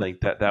what I mean.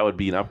 Like that would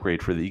be an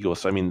upgrade for the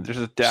Eagles. So I mean, there's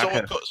a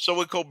so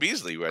would Cole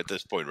Beasley at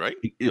this point, right?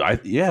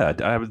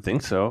 I would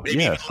think so.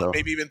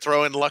 Maybe even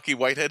throw in Lucky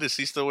Whitehead. Is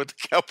he still with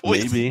the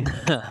Cowboys? Maybe.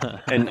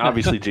 And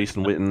obviously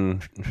Jason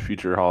Witten,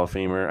 future Hall of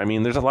Famer. I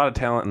mean, there's a lot of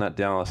talent in that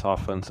Dallas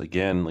offense.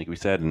 Again, like we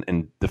said,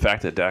 and the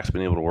fact that Dak's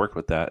been able to work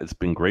with that, it's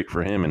been great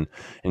for him.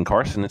 And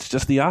Carson, it's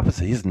just the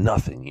opposite. He's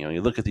nothing. You know,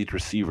 you look at these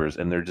receivers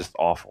and they're just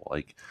awful.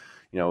 Like,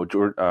 you know,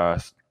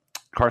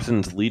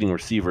 Carson's leading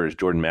receiver is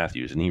Jordan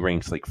Matthews, and he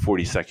ranks like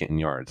 42nd in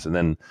yards, and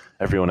then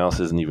everyone else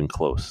isn't even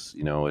close.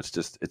 You know, it's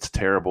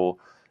terrible.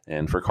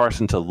 And for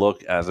Carson to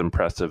look as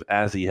impressive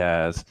as he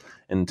has,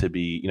 and to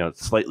be, you know,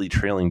 slightly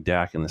trailing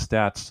Dak in the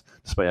stats,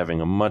 despite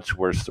having a much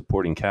worse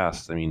supporting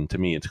cast, I mean, to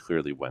me, it's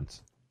clearly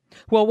Wentz.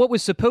 Well, what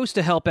was supposed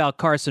to help out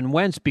Carson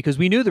Wentz, because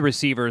we knew the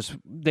receivers,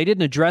 they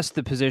didn't address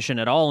the position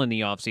at all in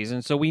the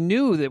offseason, so we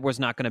knew there was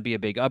not going to be a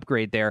big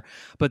upgrade there.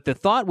 But the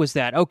thought was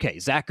that, okay,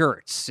 Zach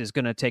Ertz is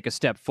going to take a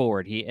step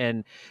forward.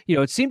 It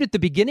seemed at the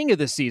beginning of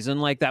the season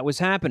like that was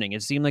happening.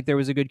 It seemed like there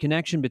was a good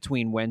connection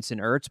between Wentz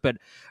and Ertz, but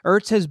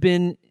Ertz has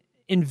been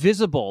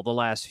invisible the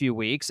last few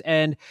weeks.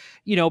 And,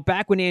 you know,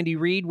 back when Andy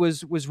Reid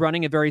was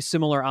running a very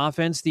similar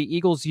offense, the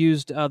Eagles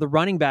used the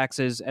running backs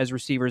as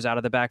receivers out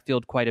of the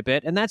backfield quite a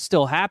bit. And that's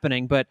still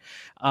happening, but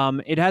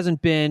it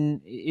hasn't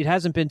been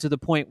to the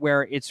point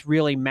where it's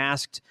really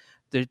masked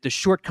the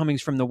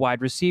shortcomings from the wide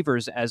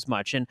receivers as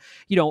much. And,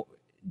 you know,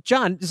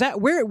 John, Zach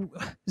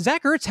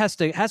Ertz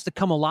has to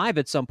come alive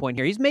at some point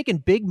here. He's making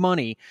big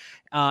money.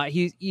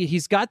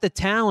 He's got the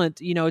talent.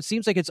 You know, it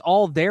seems like it's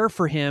all there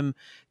for him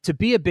to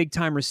be a big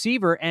time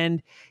receiver,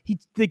 and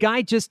the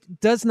guy just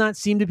does not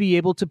seem to be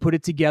able to put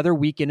it together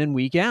week in and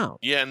week out.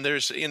 Yeah, and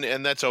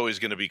that's always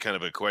going to be kind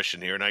of a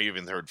question here. And I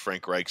even heard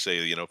Frank Reich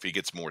say, you know, if he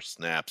gets more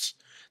snaps,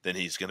 then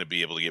he's going to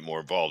be able to get more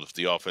involved. If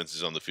the offense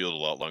is on the field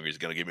a lot longer, he's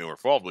going to get more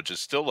involved, which is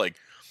still like,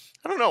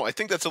 I don't know. I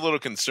think that's a little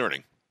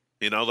concerning.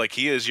 You know, like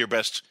he is your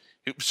best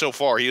so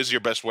far. He is your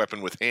best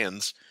weapon with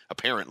hands,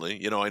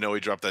 apparently. You know, I know he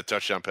dropped that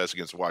touchdown pass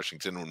against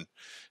Washington, when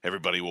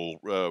everybody will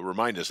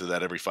remind us of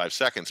that every 5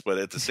 seconds. But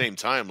at the same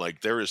time,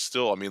 like there is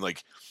still, I mean,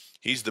 like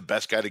he's the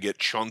best guy to get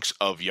chunks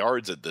of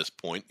yards at this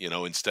point, you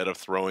know, instead of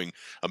throwing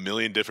a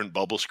million different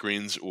bubble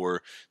screens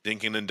or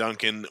dinking and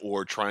dunking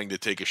or trying to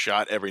take a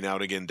shot every now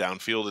and again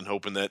downfield and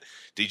hoping that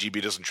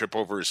DGB doesn't trip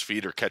over his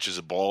feet or catches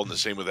a ball. And the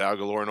same with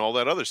Aguilar and all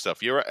that other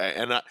stuff. You're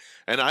right.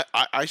 And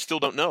I still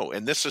don't know.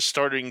 And this is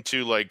starting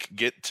to like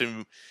get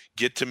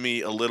to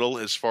me a little,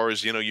 as far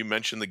as, you know, you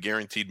mentioned the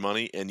guaranteed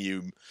money,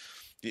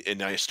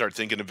 and I start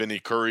thinking of Vinny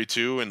Curry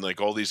too, and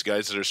like all these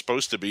guys that are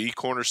supposed to be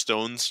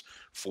cornerstones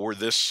for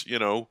this, you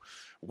know,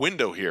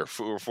 window here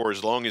for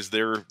as long as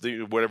they're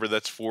whatever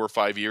that's 4 or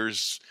 5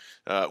 years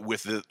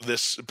with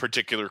this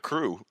particular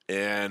crew,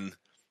 and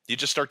you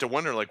just start to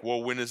wonder, like,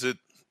 well, when is it?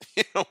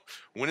 You know,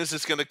 when is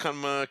this going to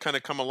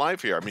come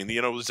alive here? I mean,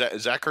 you know,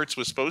 Zach Ertz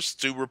was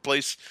supposed to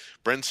replace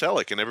Brent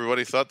Selleck, and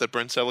everybody thought that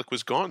Brent Selleck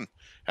was gone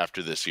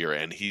after this year,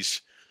 and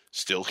he's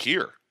still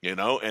here, you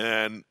know,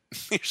 and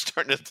you're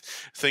starting to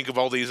think of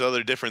all these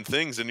other different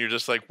things, and you're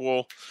just like,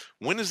 well,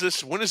 when is this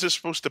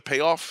supposed to pay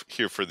off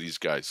here for these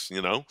guys?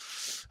 You know,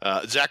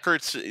 Zach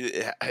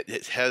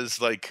Ertz has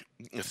like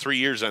 3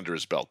 years under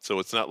his belt, so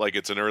it's not like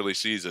it's an early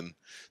season.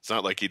 It's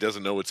not like he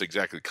doesn't know what's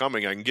exactly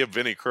coming. I can give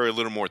Vinny Curry a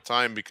little more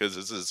time because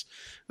this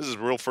is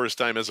real first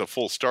time as a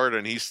full starter,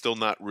 and he's still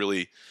not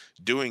really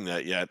doing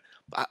that yet.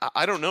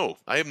 I don't know.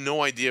 I have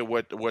no idea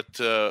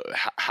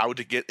how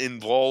to get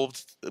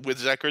involved with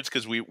Zach Ertz,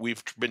 because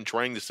we've been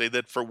trying to say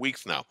that for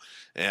weeks now,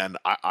 and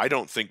I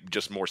don't think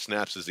just more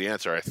snaps is the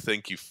answer. I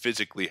think you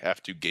physically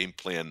have to game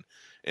plan,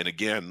 and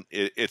again,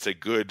 it's a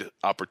good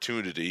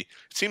opportunity.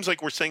 It seems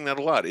like we're saying that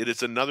a lot. It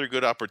is another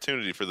good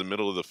opportunity for the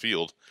middle of the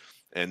field,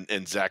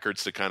 and Zach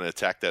Ertz to kind of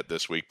attack that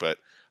this week. But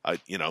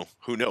you know,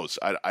 who knows?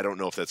 I don't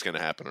know if that's going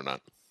to happen or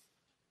not.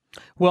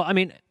 Well, I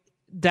mean,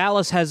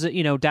 Dallas's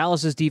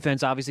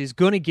defense obviously is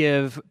going to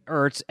give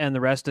Ertz and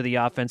the rest of the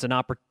offense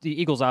the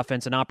Eagles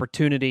offense an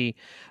opportunity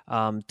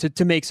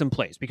to make some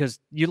plays, because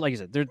like you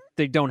said,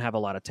 they don't have a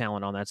lot of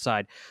talent on that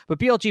side. But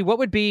BLG,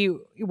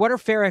 what are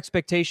fair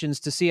expectations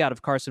to see out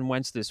of Carson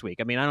Wentz this week?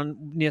 I mean, I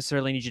don't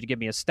necessarily need you to give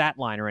me a stat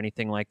line or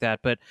anything like that,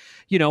 but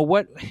you know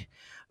what?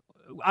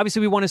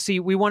 Obviously, we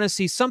want to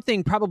see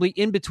something probably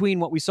in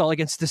between what we saw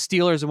against the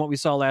Steelers and what we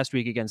saw last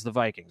week against the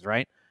Vikings,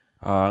 right?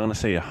 I'm going to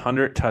say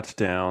 100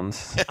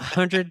 touchdowns.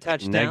 100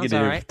 touchdowns,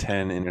 negative all right.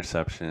 10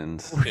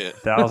 interceptions.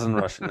 1,000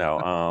 rushing.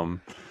 No,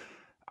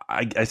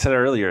 I said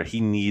earlier, he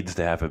needs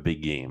to have a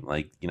big game.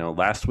 Like, you know,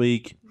 last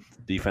week,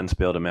 defense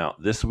bailed him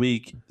out. This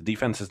week, the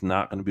defense is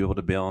not going to be able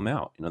to bail him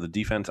out. You know, the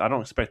defense, I don't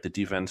expect the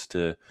defense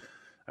to,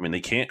 I mean, they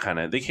can't come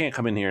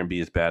in here and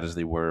be as bad as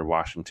they were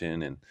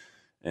Washington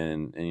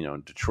and you know,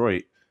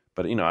 Detroit.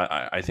 But, you know,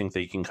 I think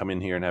they can come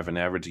in here and have an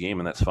average game,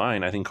 and that's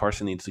fine. I think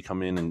Carson needs to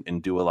come in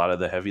and do a lot of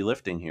the heavy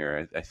lifting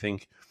here. I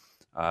think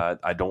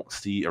I don't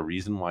see a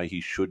reason why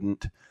he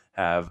shouldn't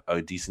have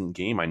a decent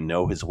game. I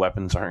know his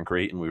weapons aren't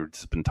great, and we've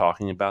just been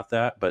talking about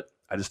that, but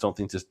I just don't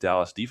think this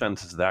Dallas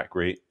defense is that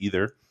great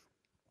either.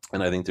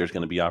 And I think there's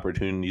going to be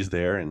opportunities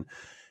there. And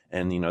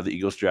the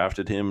Eagles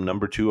drafted him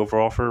number 2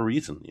 overall for a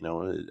reason.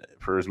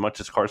 For as much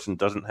as Carson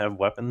doesn't have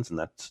weapons, and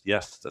that's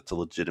a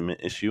legitimate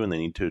issue, and they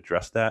need to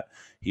address that.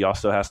 He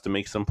also has to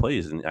make some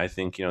plays, and I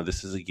think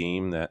this is a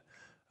game that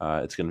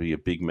it's going to be a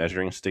big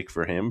measuring stick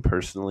for him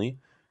personally.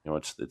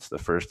 It's the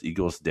first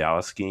Eagles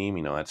Dallas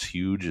game. That's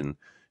huge, and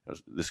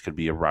this could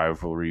be a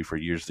rivalry for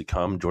years to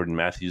come. Jordan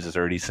Matthews is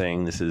already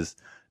saying this is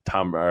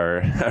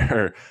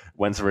or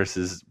Wentz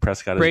versus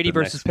Prescott. Brady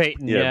versus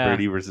Peyton. Yeah,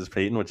 Brady versus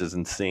Peyton, which is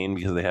insane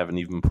because they haven't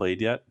even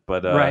played yet.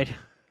 But right.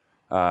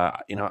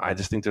 I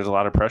just think there's a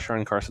lot of pressure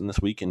on Carson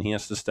this week, and he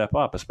has to step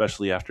up,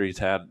 especially after he's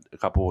had a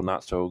couple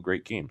not so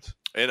great games.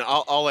 And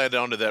I'll add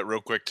on to that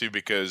real quick too,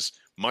 because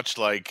much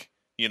like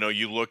you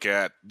looked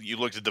at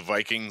the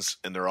Vikings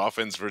and their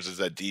offense versus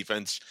that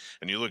defense,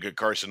 and you look at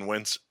Carson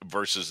Wentz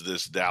versus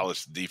this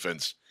Dallas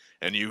defense,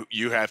 and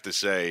you have to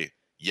say,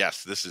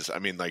 yes, this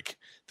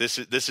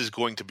is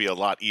going to be a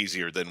lot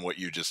easier than what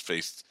you just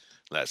faced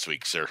last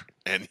week, sir.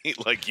 And you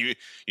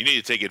need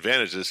to take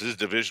advantage of this. This is a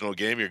divisional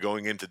game. You're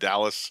going into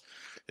Dallas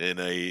in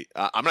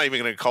I'm not even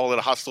going to call it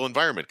a hostile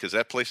environment, because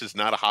that place is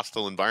not a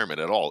hostile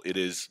environment at all. It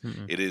is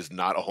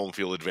not a home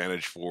field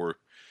advantage for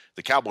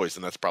the Cowboys,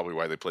 and that's probably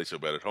why they play so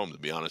bad at home, to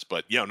be honest.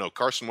 But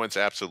Carson Wentz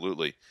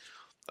absolutely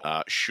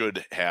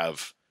should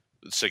have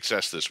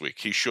success this week.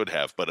 He should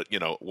have, but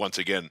once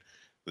again,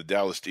 the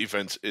Dallas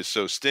defense is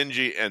so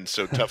stingy and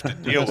so tough to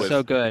deal with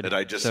that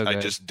I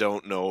just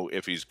don't know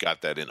if he's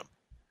got that in him.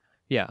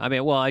 Yeah,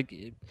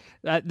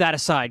 that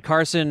aside,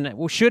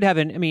 Carson should have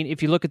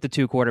if you look at the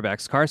 2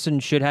 quarterbacks, Carson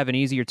should have an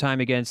easier time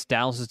against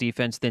Dallas's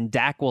defense than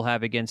Dak will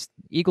have against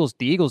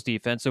the Eagles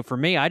defense. So for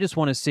me, I just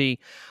want to see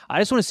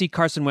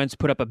Carson Wentz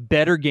put up a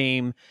better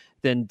game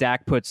than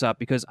Dak puts up,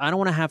 because I don't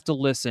want to have to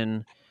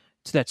listen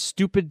to that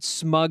stupid,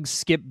 smug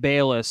Skip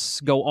Bayless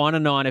go on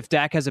and on if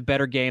Dak has a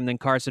better game than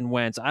Carson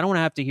Wentz. I don't want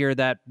to have to hear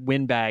that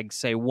windbag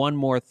say one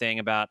more thing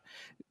about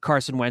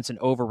Carson Wentz and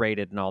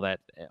overrated and all that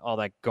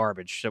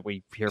garbage that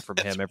we hear from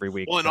him every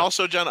week. Well, and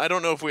also, John, I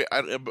don't know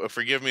if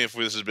forgive me if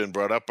this has been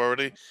brought up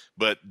already,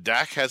 but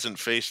Dak hasn't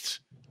faced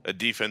a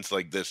defense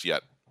like this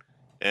yet.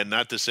 And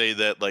not to say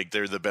that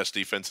they're the best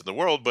defense in the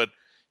world, but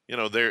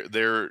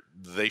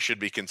they should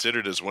be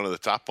considered as one of the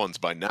top ones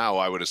by now,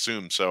 I would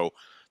assume. So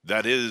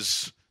that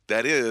is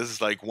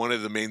one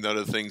of the main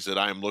other things that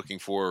I am looking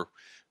for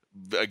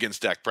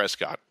against Dak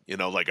Prescott.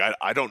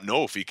 I don't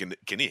know if he can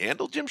he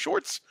handle Jim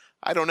Schwartz?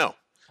 I don't know.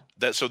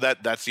 That's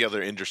the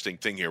other interesting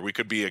thing here. We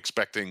could be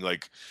expecting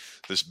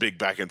this big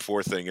back and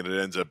forth thing, and it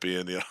ends up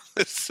being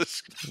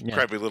this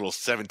crappy little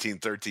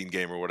 17-13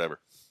 game or whatever.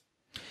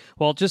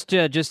 Well, just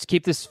to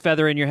keep this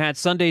feather in your hat,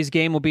 Sunday's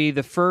game will be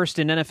the first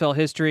in NFL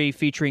history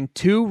featuring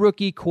 2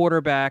 rookie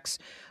quarterbacks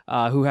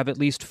who have at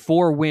least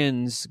 4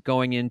 wins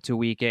going into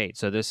Week 8.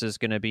 So this is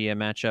going to be a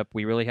matchup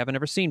we really haven't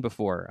ever seen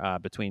before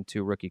between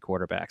 2 rookie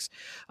quarterbacks.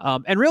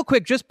 And real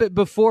quick, just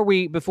before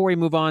we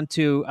move on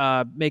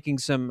to making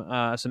some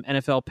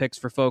NFL picks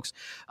for folks,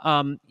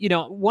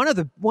 one of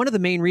the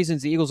main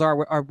reasons the Eagles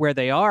are where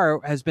they are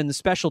has been the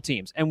special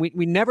teams, and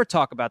we never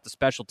talk about the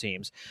special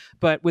teams.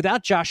 But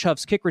without Josh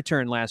Huff's kick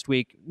return last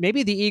week,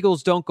 maybe the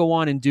Eagles don't go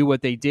on and do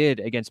what they did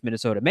against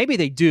Minnesota. Maybe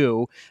they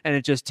do, and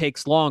it just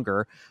takes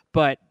longer.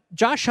 But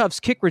Josh Huff's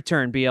kick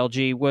return,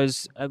 BLG,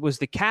 was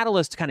the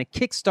catalyst to kind of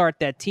kickstart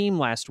that team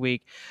last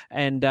week,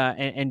 and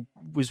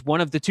was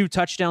one of the 2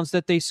 touchdowns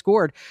that they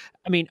scored.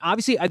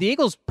 Obviously, the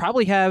Eagles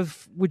probably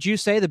have, would you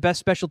say, the best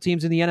special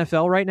teams in the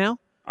NFL right now?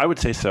 I would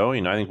say so.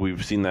 I think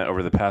we've seen that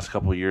over the past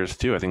couple of years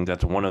too. I think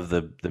that's one of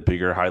the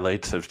bigger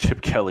highlights of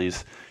Chip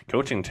Kelly's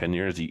coaching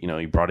tenure.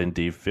 He brought in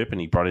Dave Phipp, and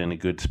he brought in a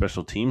good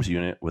special teams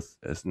unit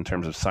in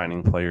terms of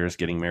signing players,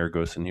 getting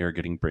Maragos in here,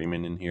 getting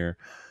Brayman in here,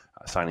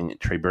 signing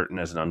Trey Burton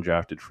as an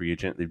undrafted free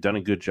agent. They've done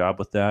a good job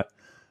with that.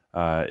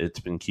 It's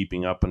been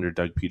keeping up under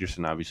Doug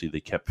Peterson. Obviously,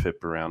 they kept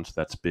Phipp around, so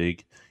that's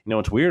big.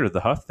 It's weird with the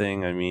Huff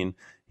thing.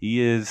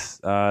 He is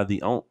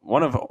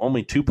one of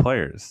only 2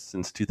 players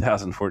since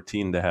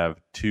 2014 to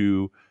have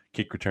 2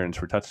 kick returns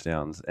for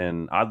touchdowns.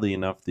 And oddly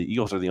enough, the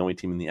Eagles are the only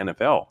team in the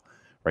NFL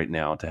right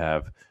now to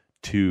have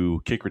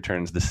 2 kick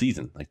returns this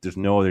season. There's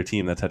no other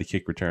team that's had a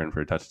kick return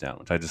for a touchdown,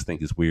 which I just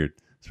think is weird,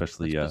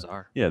 especially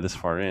this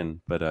far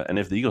in. But and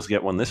if the Eagles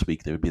get one this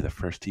week, they would be the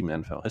first team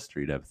in NFL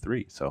history to have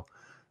 3. So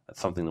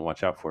that's something to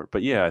watch out for.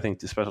 But yeah, I think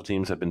the special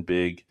teams have been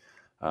big.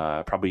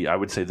 Probably, I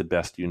would say, the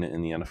best unit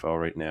in the NFL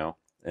right now.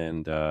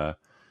 And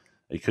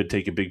it could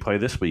take a big play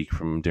this week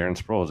from Darren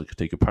Sproles. It could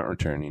take a punt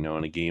return, in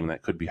a game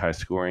that could be high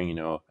scoring.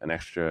 An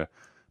extra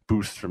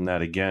boost from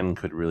that again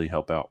could really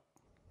help out.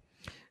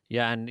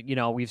 Yeah, and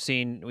we've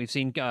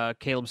seen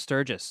Caleb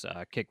Sturgis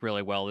kick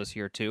really well this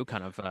year too.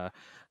 Kind of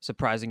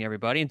surprising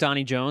everybody. And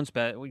Donnie Jones,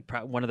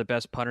 one of the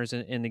best punters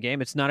in the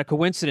game. It's not a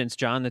coincidence,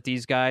 John, that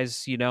these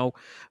guys,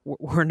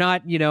 we're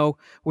not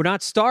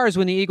stars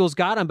when the Eagles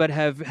got them, but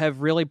have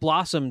really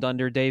blossomed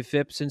under Dave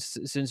Phipps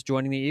since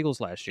joining the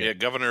Eagles last year. Yeah,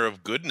 governor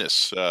of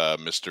goodness,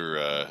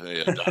 Mr.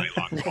 Donnie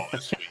Longclaw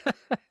this week.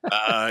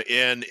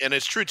 And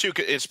it's true too,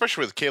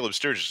 especially with Caleb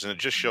Sturgis, and it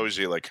just shows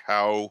you like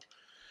how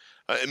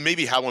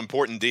maybe how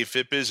important Dave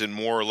Phipps is, and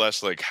more or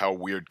less like how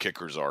weird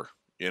kickers are.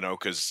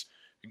 Because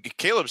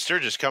Caleb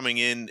Sturgis coming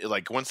in,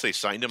 like once they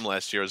signed him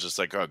last year, I was just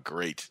like, oh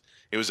great.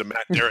 It was a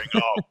Matt Daring.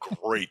 Oh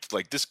great!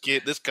 Like this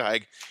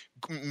guy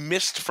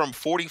missed from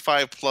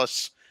 45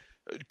 plus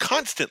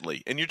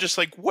constantly, and you're just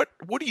like, what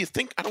do you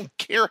think? I don't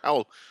care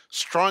how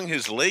strong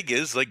his leg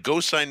is. Like, go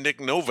sign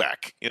Nick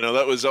Novak.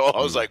 That was all.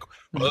 I was like,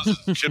 well, this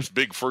is Chip's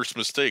big first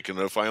mistake, and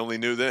if I only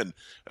knew then.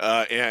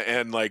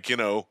 And like,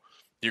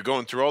 you're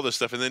going through all this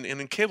stuff, and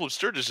then Caleb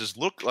Sturgis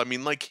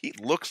he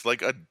looks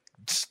like a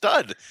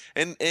stud,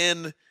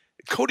 and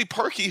Cody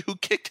Parkey, who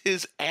kicked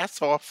his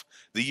ass off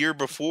the year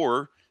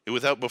before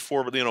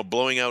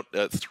blowing out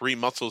 3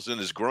 muscles in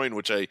his groin,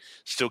 which I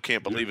still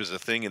can't believe is a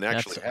thing and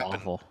actually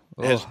happened,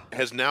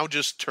 has now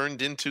just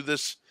turned into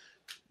this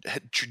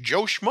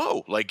Joe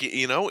Schmo,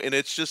 and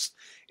it's just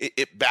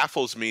it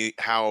baffles me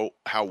how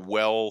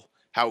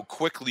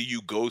quickly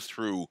you go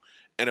through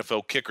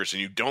NFL kickers,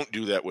 and you don't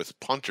do that with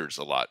punters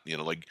a lot.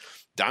 Like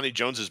Donnie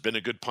Jones has been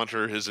a good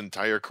punter his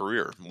entire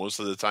career. Most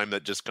of the time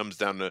that just comes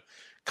down to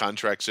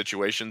contract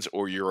situations,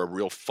 or you're a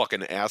real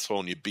fucking asshole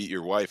and you beat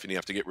your wife and you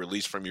have to get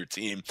released from your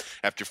team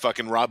after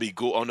fucking Robbie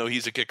Gould. Oh no,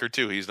 he's a kicker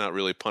too. He's not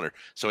really a punter.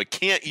 So I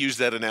can't use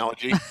that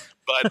analogy,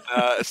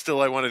 but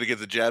still I wanted to get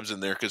the jabs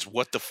in there because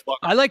what the fuck?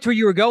 I liked where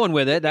you were going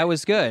with it. That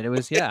was good. It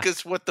was, yeah.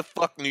 Because what the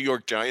fuck, New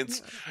York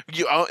Giants?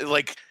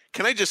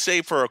 Can I just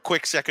say for a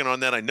quick second on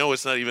that? I know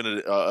it's not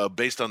even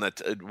based on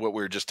that what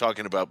we were just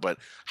talking about, but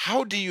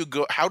how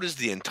does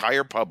the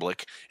entire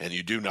public, and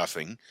you do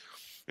nothing,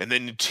 and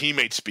then your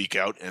teammates speak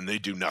out and they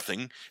do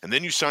nothing, and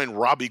then you sign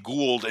Robbie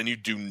Gould and you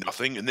do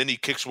nothing, and then he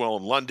kicks well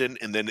in London,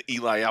 and then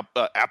Eli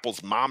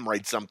Apple's mom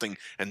writes something,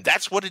 and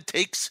that's what it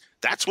takes?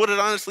 That's what it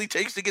honestly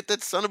takes to get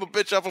that son of a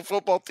bitch off a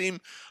football team?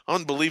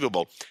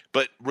 Unbelievable.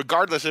 But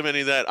regardless of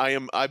any of that,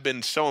 I've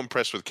been so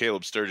impressed with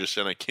Caleb Sturgis,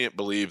 and I can't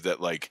believe that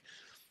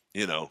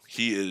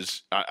he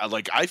is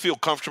I feel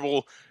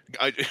comfortable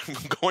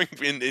going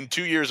in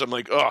 2 years. I'm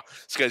like, oh,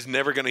 this guy's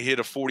never going to hit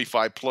a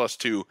 45 plus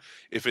two.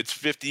 If it's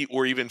 50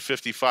 or even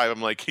 55,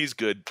 I'm like, he's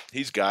good.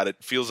 He's got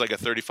it. Feels like a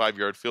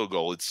 35-yard field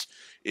goal.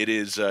 It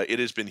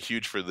has been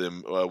huge for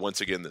them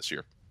once again this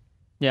year.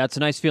 Yeah, it's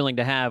a nice feeling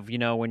to have,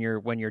 when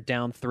you're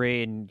down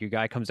 3 and your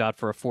guy comes out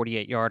for a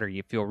 48-yarder,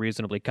 you feel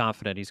reasonably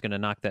confident he's going to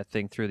knock that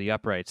thing through the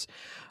uprights.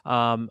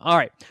 All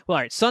right.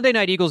 Sunday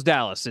night, Eagles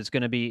Dallas. It's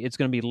going to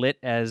be lit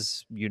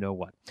as you know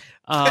what.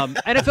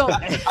 NFL.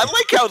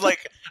 I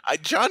like how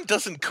John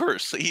doesn't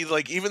curse. He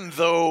even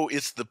though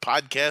it's the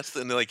podcast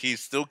and he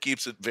still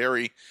keeps it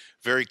very,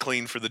 very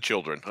clean for the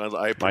children.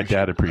 My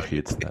dad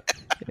appreciates that.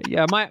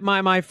 Yeah, my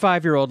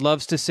 5-year-old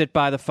loves to sit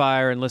by the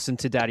fire and listen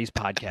to Daddy's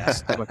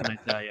podcast. What can I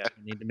tell you? I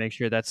need to make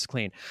sure that's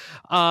clean.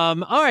 All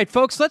right,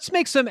 folks, let's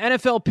make some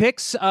NFL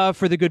picks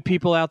for the good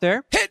people out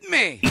there. Hit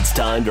me! It's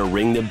time to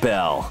ring the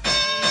bell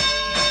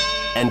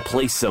and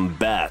place some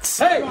bets.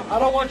 Hey, I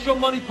don't want your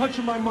money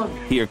punching my money.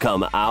 Here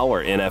come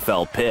our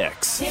NFL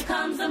picks. Here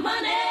comes the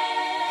money.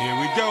 Here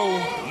we go.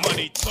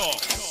 Money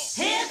talk.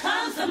 Here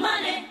comes the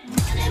money.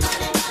 Money, money, money.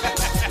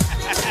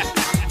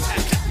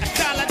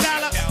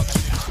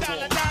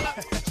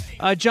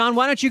 John,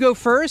 why don't you go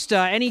first?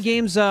 Any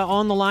games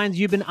on the lines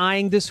you've been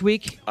eyeing this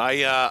week?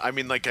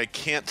 I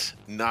can't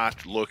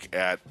not look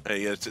at.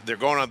 They're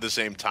going on at the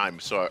same time.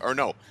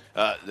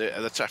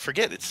 I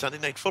forget. It's Sunday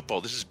Night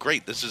Football. This is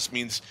great. This just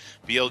means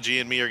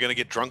BLG and me are going to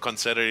get drunk on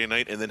Saturday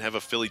night and then have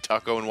a Philly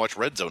taco and watch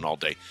Red Zone all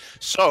day.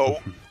 So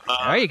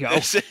there you go.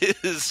 This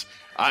is.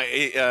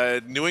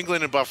 New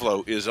England and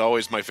Buffalo is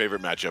always my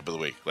favorite matchup of the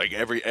week.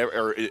 Every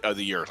of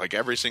the year,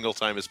 every single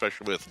time,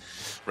 especially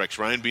with Rex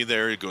Ryan being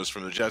there. It goes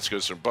from the Jets,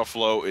 goes from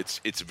Buffalo.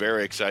 It's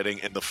very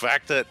exciting, and the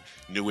fact that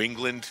New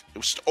England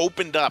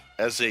opened up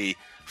as a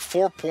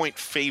 4-point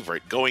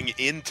favorite going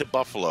into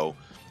Buffalo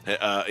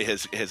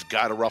has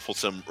got to ruffle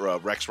some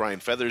Rex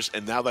Ryan feathers,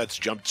 and now that's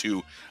jumped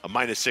to a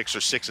 -6 or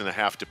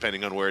 6.5,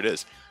 depending on where it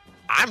is.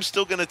 I'm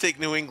still going to take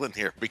New England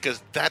here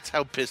because that's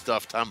how pissed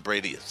off Tom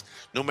Brady is.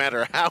 No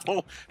matter how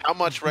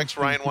much Rex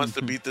Ryan wants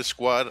to beat the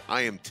squad,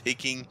 I am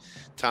taking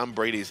Tom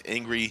Brady's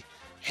angry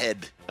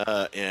head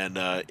and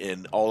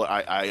all.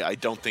 I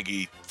don't think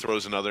he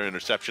throws another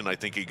interception. I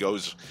think he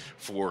goes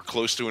for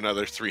close to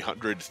another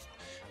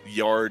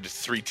 300-yard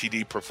 3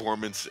 TD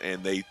performance,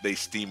 and they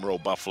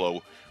steamroll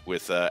Buffalo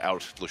without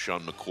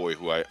LaShawn McCoy,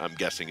 who I'm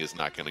guessing is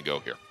not going to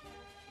go here.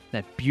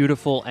 That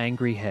beautiful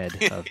angry head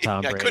of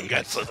Tom Brady.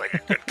 I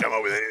couldn't come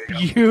up with anything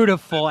else.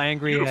 Beautiful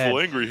angry Beautiful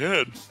angry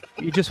head.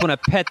 You just want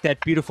to pet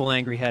that beautiful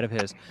angry head of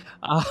his.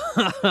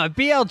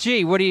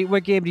 BLG,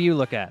 what game do you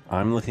look at?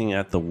 I'm looking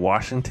at the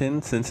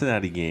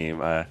Washington-Cincinnati game.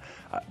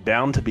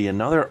 Bound to be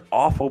another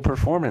awful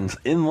performance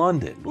in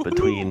London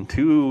between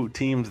two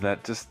teams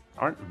that just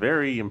aren't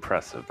very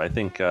impressive. I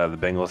think the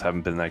Bengals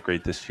haven't been that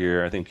great this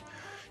year. I think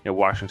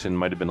Washington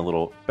might have been a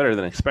little better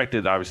than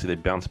expected. Obviously, they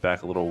bounced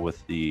back a little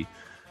with the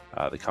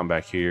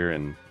comeback here,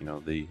 and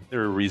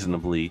they're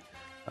reasonably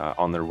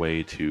on their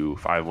way to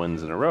 5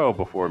 wins in a row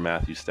before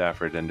Matthew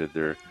Stafford ended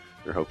their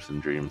hopes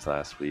and dreams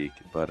last week.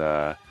 But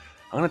I'm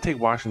going to take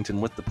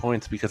Washington with the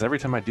points because every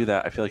time I do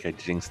that, I feel like I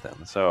jinx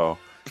them. So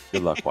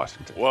good luck,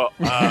 Washington. Well,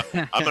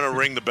 I'm going to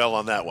ring the bell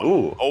on that one.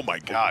 Ooh. Oh my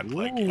God!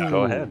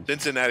 Go ahead.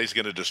 Cincinnati's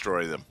going to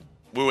destroy them.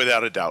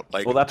 Without a doubt.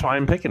 Well, that's why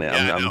I'm picking it.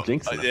 I'm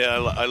jinxing it.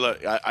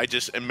 Yeah, I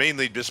just, and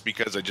mainly just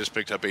because I just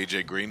picked up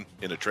AJ Green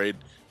in a trade.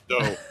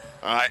 So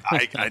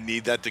I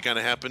need that to kind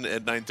of happen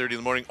at 9:30 in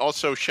the morning.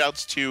 Also,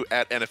 shouts to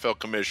at NFL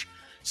Commish.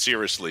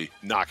 Seriously,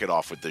 knock it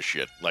off with this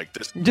shit. Like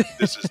this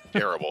is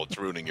terrible. It's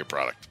ruining your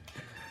product.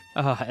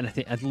 And I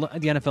think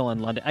the NFL in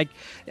London,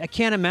 I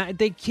can't imagine.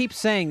 They keep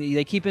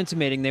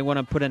intimating they want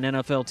to put an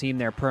NFL team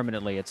there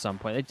permanently at some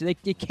point.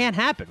 It can't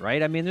happen,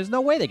 right? I mean, there's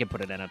no way they can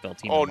put an NFL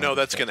team. Oh no,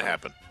 that's going to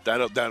happen.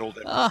 That'll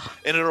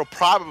and it'll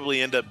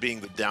probably end up being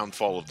the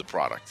downfall of the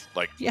product.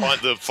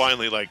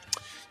 Finally,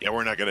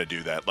 we're not going to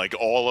do that. Like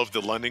all of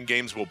the London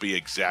games will be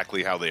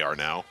exactly how they are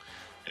now,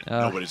 and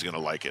nobody's going to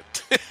like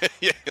it.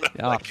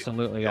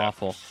 Absolutely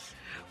awful.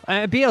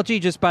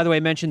 BLG just, by the way,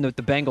 mentioned that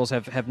the Bengals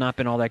have not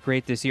been all that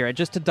great this year.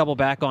 Just to double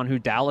back on who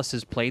Dallas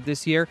has played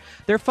this year,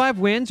 their 5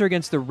 wins are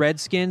against the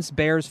Redskins,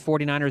 Bears,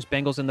 49ers,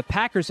 Bengals, and the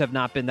Packers have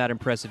not been that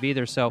impressive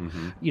either. So,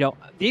 the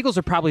Eagles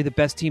are probably the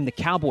best team the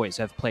Cowboys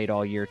have played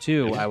all year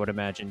too, I would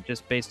imagine,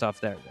 just based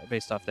off that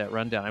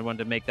rundown. I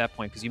wanted to make that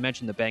point because you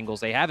mentioned the Bengals.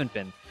 They haven't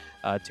been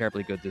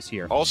terribly good this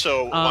year.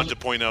 Also, want to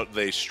point out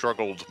they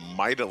struggled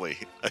mightily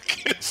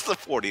against the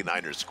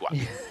 49ers squad.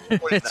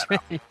 That's right,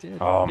 they did.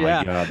 Oh,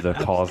 my God, the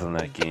calls in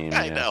that game.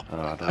 I know.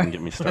 Don't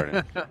get me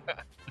started.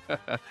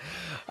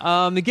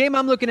 The game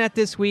I'm looking at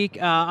this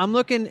week,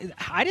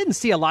 I didn't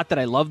see a lot that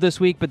I love this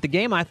week, but the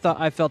game I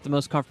felt the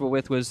most comfortable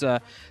with was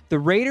the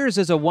Raiders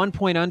as a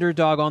 1-point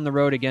underdog on the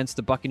road against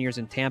the Buccaneers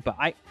in Tampa.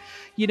 I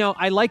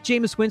like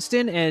Jameis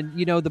Winston, and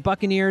the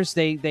Buccaneers,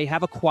 they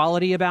have a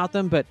quality about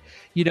them, but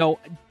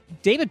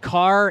David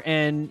Carr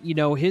and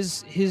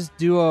his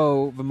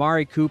duo of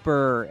Amari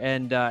Cooper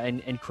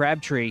and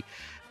Crabtree,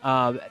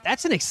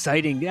 that's an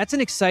exciting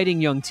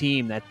young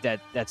team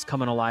that's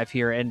coming alive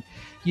here, and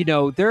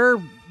they're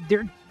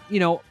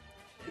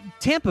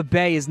Tampa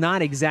Bay is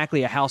not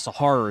exactly a house of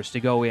horrors to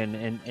go in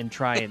and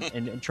try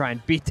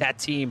and beat that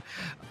team.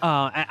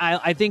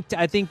 I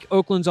think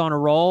Oakland's on a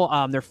roll.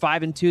 They're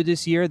 5-2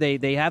 this year.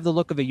 They have the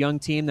look of a young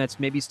team that's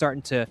maybe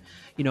starting to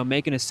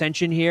make an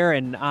ascension here.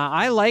 And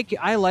I like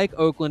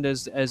Oakland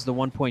as the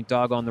 1-point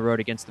dog on the road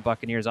against the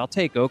Buccaneers. I'll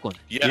take Oakland.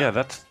 Yeah,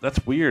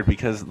 that's weird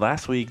because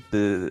last week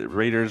the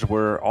Raiders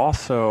were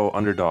also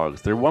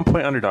underdogs. They're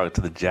 1-point underdogs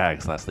to the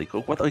Jags last week.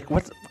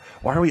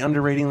 Why are we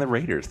underrating the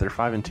Raiders? They're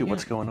 5-2.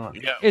 What's going on?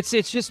 Yeah. It's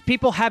just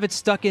people have it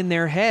stuck in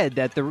their head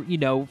that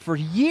for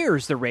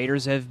years the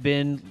Raiders have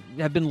been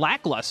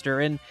lackluster,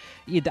 and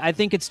I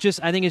think it's just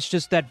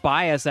that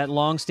bias, that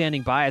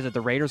long-standing bias that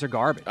the Raiders are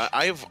garbage.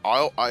 I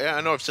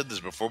know I've said this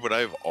before, but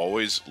I've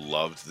always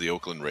loved the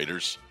Oakland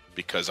Raiders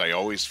because I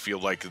always feel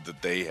like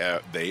that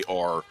they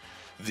are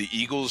the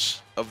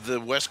Eagles of the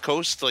West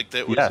Coast, like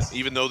that. Yes.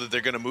 Even though that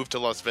they're going to move to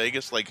Las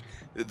Vegas, like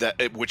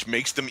that, which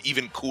makes them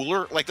even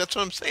cooler. Like that's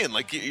what I'm saying.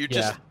 Like you're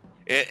just.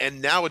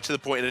 And now it's to the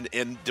point,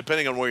 and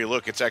depending on where you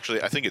look, it's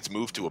actually, I think it's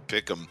moved to a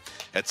pick'em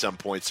at some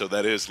point. So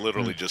that is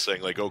literally just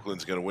saying like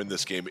Oakland's going to win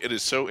this game. It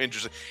is so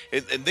interesting,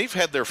 and they've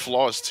had their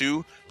flaws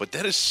too, but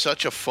that is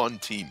such a fun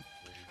team.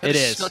 It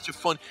is such a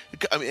fun.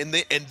 I mean,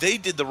 they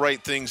did the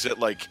right things that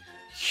like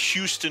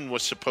Houston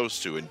was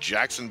supposed to, and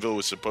Jacksonville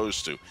was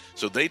supposed to.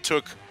 So they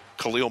took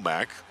Khalil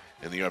Mack.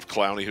 And then you have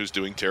Clowney, who's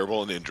doing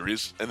terrible in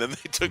injuries. And then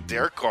they took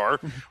Derek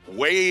Carr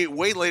way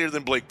later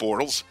than Blake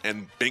Bortles.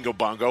 And bingo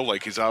bongo,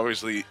 like he's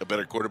obviously a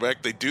better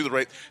quarterback. They do the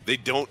right. They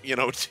don't,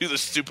 do the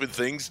stupid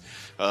things.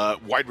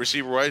 Wide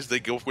receiver wise, they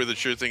go for the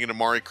sure thing in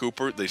Amari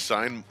Cooper. They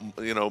sign,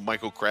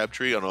 Michael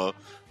Crabtree on a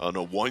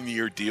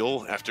 1-year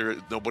deal after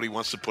nobody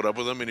wants to put up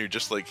with him. And you're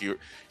just like you're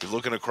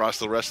looking across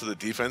the rest of the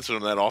defense and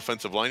on that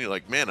offensive line. You're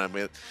like, man, I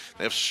mean,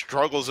 they have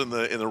struggles in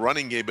the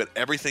running game, but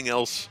everything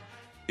else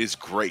is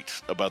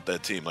great about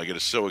that team. Like it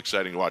is so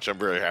exciting to watch. I'm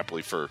very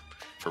happily for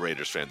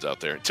Raiders fans out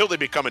there until they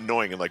become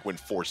annoying and like win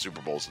 4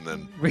 Super Bowls and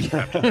then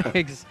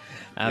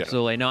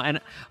absolutely no. And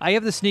I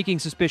have the sneaking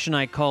suspicion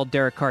I called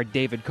Derek Carr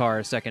David Carr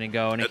a second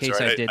ago, and in case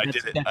I did,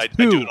 I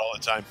do it all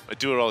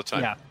the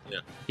time.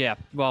 Yeah.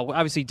 Well,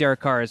 obviously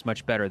Derek Carr is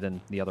much better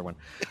than the other one.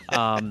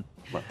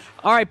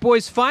 All right,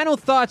 boys, final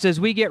thoughts as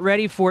we get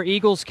ready for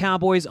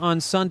Eagles-Cowboys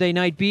on Sunday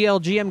night.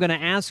 BLG, I'm going to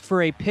ask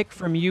for a pick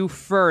from you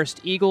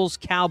first.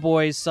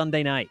 Eagles-Cowboys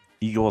Sunday night.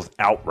 Eagles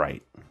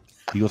outright.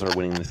 Eagles are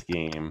winning this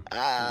game.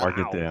 Mark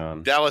it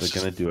down. Dallas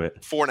They're going to do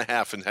it.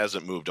 4.5 and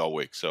hasn't moved all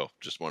week. So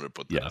just wanted to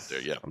put that out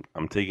there. Yeah,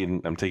 I'm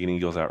taking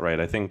Eagles outright.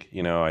 I think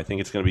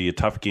it's going to be a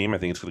tough game. I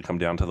think it's going to come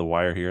down to the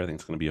wire here. I think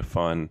it's going to be a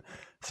fun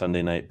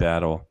Sunday night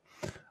battle.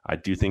 I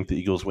do think the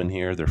Eagles win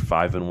here. They're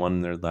 5-1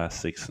 in their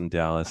last 6 in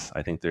Dallas.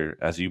 I think they're,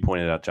 as you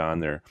pointed out, John,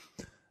 the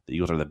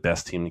Eagles are the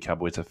best team the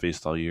Cowboys have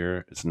faced all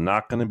year. It's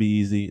not going to be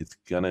easy. It's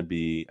going to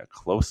be a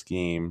close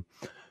game.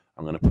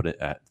 I'm going to put it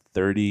at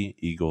 30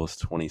 Eagles,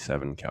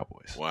 27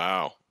 Cowboys.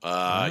 Wow.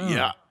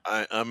 Yeah,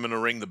 I'm going to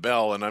ring the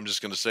bell, and I'm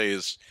just going to say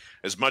as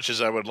much as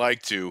I would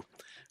like to,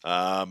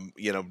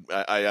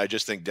 I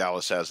just think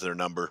Dallas has their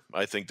number.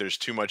 I think there's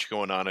too much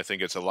going on. I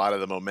think it's a lot of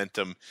the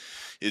momentum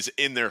is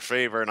in their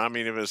favor, and I'm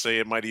even going to say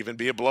it might even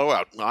be a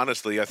blowout.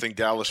 Honestly, I think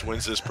Dallas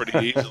wins this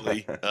pretty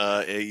easily,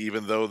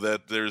 even though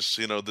that there's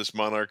this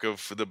monarch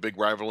of the big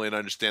rivalry, and I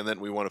understand that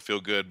and we want to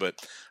feel good,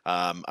 but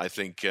I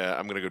think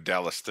I'm going to go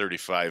Dallas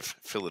 35,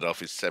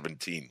 Philadelphia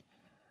 17.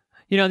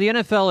 The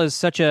NFL is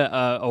such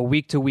a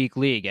week-to-week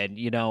league,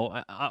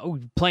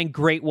 and, playing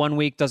great one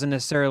week doesn't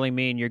necessarily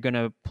mean you're going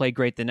to play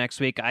great the next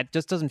week. It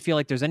just doesn't feel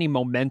like there's any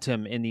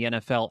momentum in the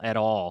NFL at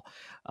all.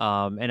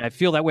 And I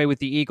feel that way with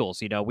the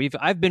Eagles.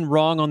 I've been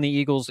wrong on the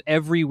Eagles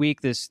every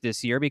week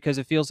this year because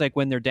it feels like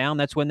when they're down,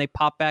 that's when they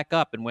pop back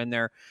up, and when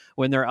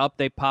they're up,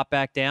 they pop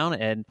back down.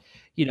 And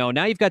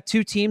now you've got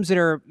two teams that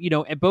are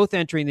both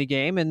entering the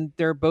game, and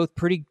they're both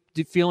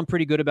feeling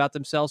pretty good about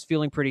themselves,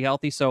 feeling pretty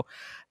healthy. So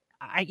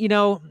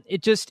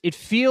it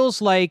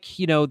feels like,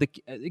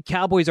 the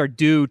Cowboys are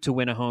due to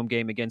win a home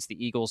game against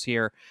the Eagles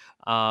here.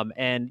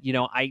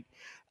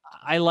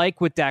 I like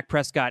what Dak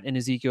Prescott and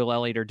Ezekiel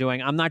Elliott are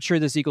doing. I'm not sure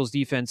this Eagles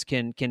defense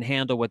can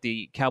handle what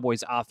the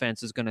Cowboys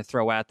offense is going to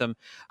throw at them.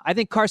 I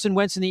think Carson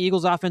Wentz and the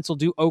Eagles offense will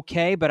do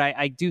okay, but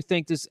I do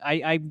think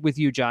I'm with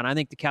you, John. I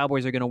think the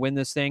Cowboys are going to win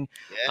this thing.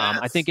 Yes.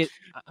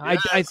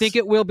 I think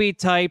it will be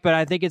tight, but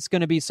I think it's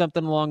going to be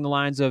something along the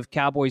lines of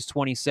Cowboys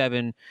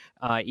 27,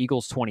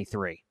 Eagles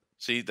 23.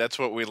 See, that's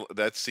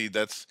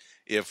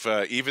if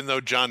even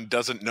though John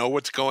doesn't know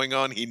what's going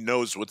on, he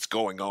knows what's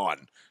going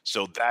on.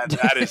 So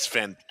that is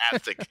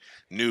fantastic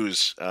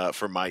news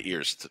for my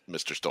ears,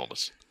 Mr.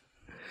 Stolness.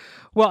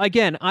 Well,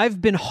 again, I've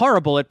been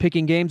horrible at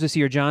picking games this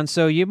year, John.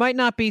 So you might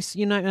not be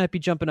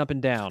jumping up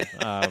and down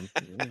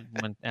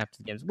after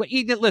the games. But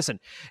listen,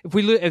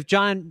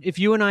 if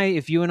you and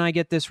I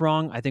get this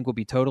wrong, I think we'll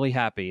be totally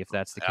happy if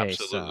that's the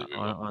case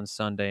on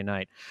Sunday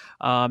night.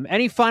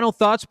 Any final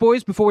thoughts,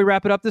 boys, before we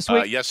wrap it up this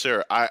week? Yes,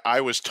 sir.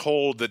 I was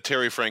told that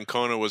Terry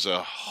Francona was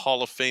a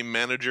Hall of Fame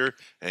manager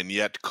and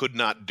yet could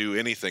not do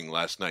anything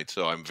last night.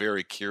 So I'm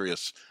very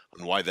curious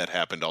on why that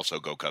happened. Also,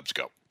 go Cubs,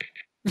 go.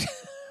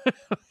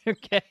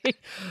 Okay.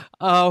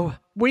 What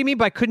do you mean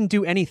by couldn't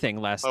do anything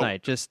last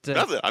night? Just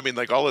nothing. I mean,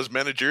 all his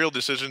managerial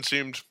decisions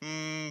seemed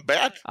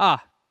bad.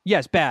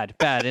 Yes, bad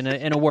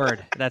in a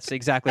word. That's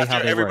exactly how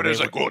they were. Everybody's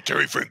like, "Oh,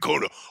 Terry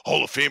Francona,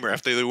 Hall of Famer,"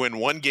 after they win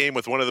one game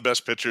with one of the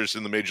best pitchers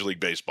in the Major League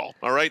Baseball.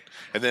 All right,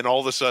 and then all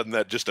of a sudden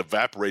that just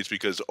evaporates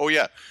because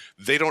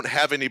they don't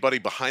have anybody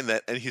behind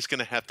that, and he's going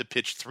to have to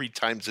pitch 3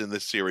 times in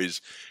this series.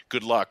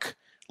 Good luck.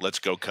 Let's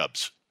go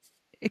Cubs.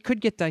 It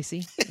could get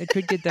dicey. It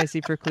could get dicey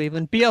for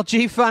Cleveland.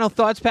 BLG, final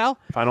thoughts, pal?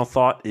 Final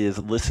thought is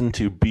listen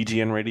to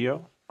BGN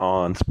Radio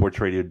on Sports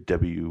Radio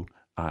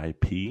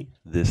WIP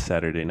this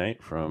Saturday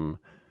night from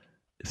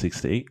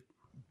 6 to 8.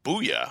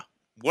 Booyah.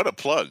 What a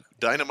plug.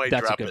 Dynamite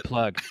That's drop a good it.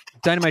 plug.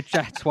 Dynamite.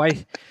 That's why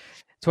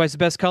he's the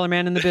best color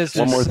man in the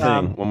business.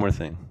 One more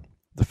thing.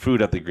 The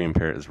food at the Green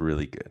Parrot is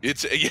really good.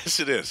 Yes,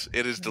 it is.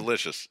 It is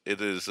delicious.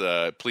 It is.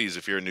 Please,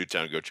 if you're in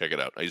Newtown, go check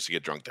it out. I used to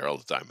get drunk there all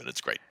the time, and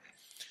it's great.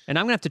 And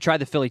I'm going to have to try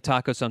the Philly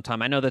taco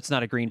sometime. I know that's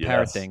not a Green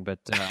Parrot thing, but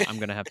I'm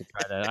going to have to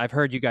try that. I've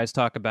heard you guys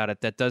talk about it.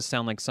 That does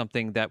sound like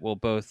something that will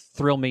both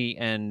thrill me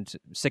and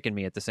sicken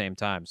me at the same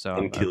time.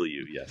 And kill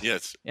you, yes.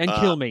 Yes. And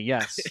kill me,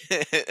 yes.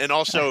 And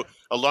also,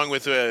 along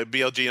with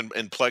BLG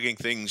and plugging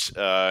things, so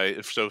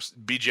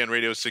BGN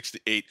Radio 6 to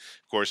 8,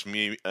 of course,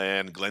 me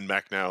and Glenn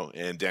Macnow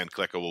and Dan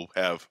Klecka will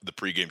have the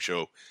pregame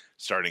show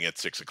starting at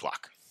 6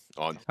 o'clock.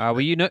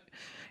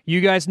 You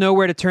guys know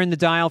where to turn the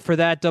dial for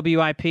that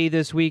WIP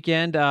this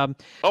weekend. And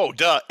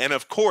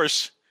of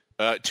course,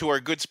 to our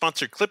good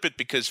sponsor, Clip It,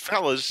 because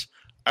fellas,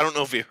 I don't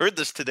know if you heard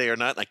this today or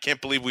not, and I can't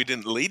believe we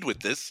didn't lead with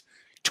this.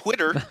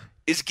 Twitter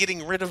is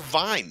getting rid of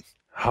Vine.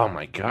 Oh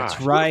my gosh.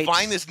 That's right.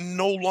 Vine is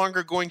no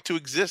longer going to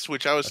exist,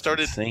 which I was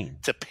started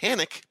to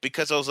panic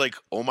because I was like,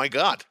 oh my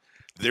God,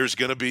 there's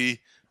gonna be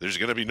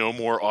no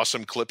more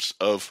awesome clips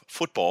of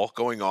football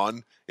going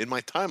on in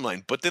my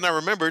timeline. But then I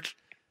remembered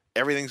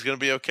everything's going to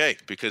be okay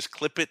because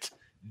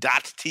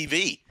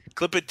ClipIt.tv.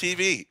 ClipIt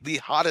TV, the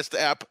hottest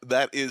app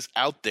that is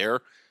out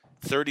there.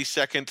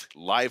 30-second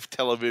live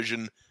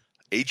television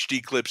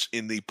HD clips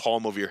in the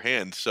palm of your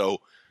hand.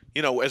 So,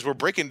 as we're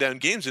breaking down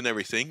games and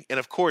everything, and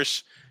of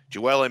course,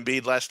 Joel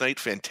Embiid last night,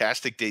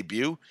 fantastic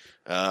debut.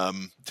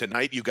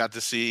 Tonight, you got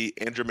to see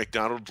Andrew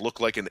McDonald look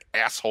like an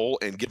asshole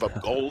and give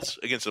up goals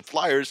against the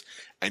Flyers.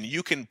 And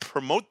you can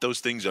promote those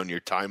things on your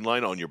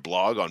timeline, on your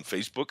blog, on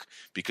Facebook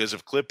because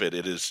of Clip It.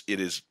 It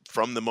is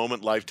from the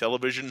moment live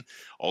television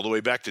all the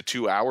way back to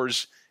 2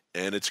 hours,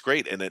 and it's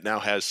great. And it now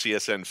has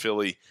CSN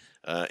Philly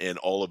and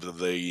all of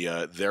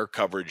their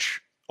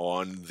coverage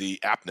on the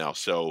app now.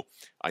 So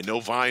I know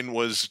Vine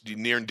was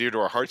near and dear to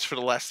our hearts for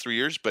the last 3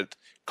 years, but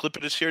Clip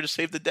It is here to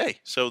save the day.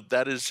 So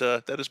that is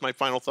my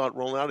final thought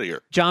rolling out of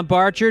here. John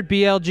Barchard,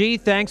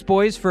 BLG, thanks,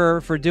 boys, for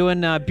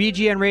doing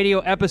BGN Radio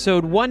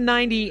episode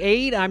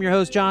 198. I'm your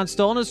host, John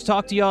Stolness.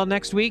 Talk to y'all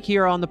next week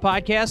here on the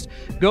podcast.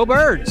 Go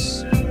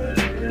Birds!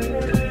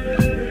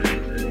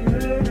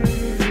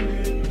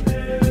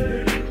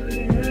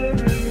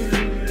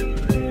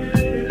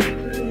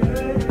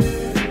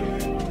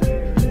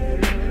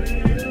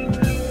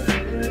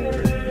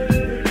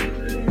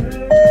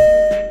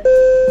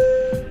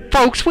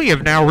 Folks, we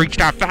have now reached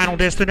our final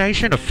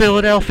destination of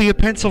Philadelphia,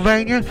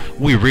 Pennsylvania.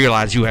 We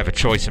realize you have a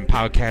choice in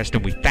podcast,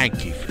 and we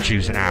thank you for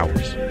choosing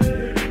ours.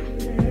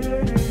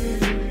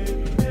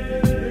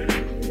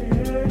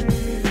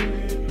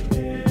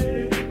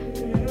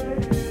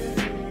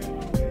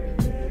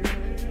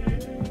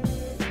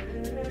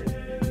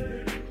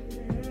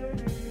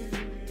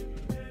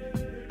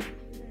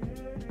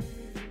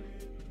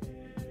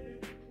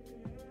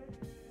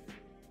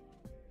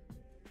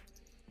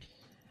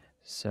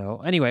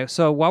 So anyway,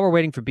 while we're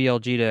waiting for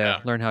BLG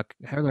to learn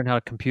how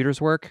computers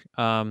work,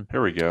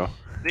 here we go.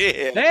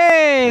 Yeah.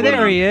 Hey,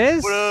 there he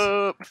is. What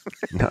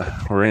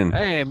up? We're in.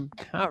 Hey,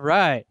 all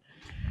right.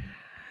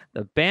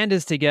 The band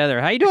is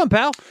together. How you doing,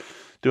 pal?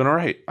 Doing all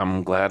right.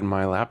 I'm glad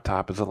my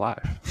laptop is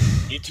alive.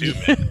 Me too,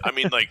 man. I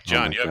mean, like,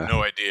 John, you have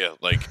no idea.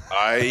 Like,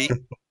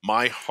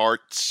 my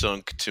heart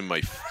sunk to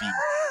my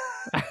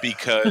feet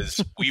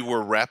because we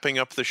were wrapping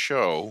up the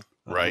show.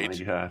 Right.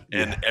 Oh, yeah.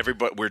 And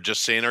everybody, we're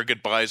just saying our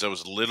goodbyes. I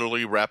was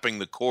literally wrapping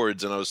the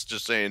cords and I was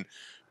just saying,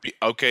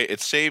 okay,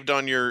 it's saved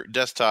on your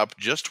desktop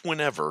just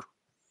whenever.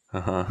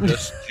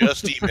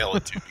 Just email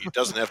it to me. It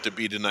doesn't have to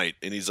be tonight.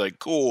 And he's like,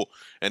 cool.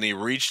 And he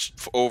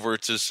reached over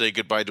to say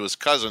goodbye to his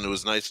cousin who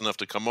was nice enough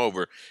to come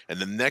over. And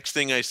the next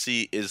thing I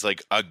see is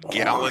like a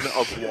gallon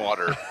of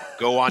water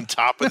go on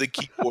top of the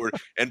keyboard.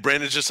 And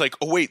Brandon's just like,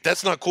 oh, wait,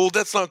 that's not cool.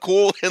 That's not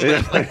cool. And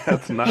then, like,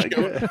 that's not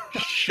good.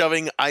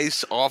 Shoving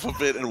ice off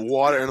of it and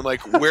water. And I'm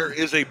like, where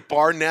is a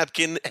bar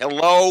napkin?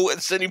 Hello?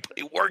 Does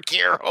anybody work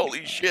here?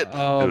 Holy shit.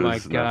 Oh, my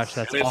gosh.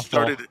 That's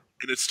awful.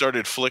 And it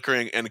started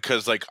flickering, and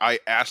because like I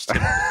asked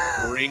him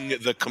to bring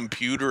the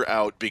computer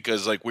out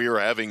because like we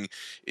were having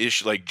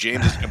issue, like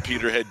James's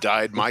computer had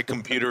died. My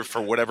computer, for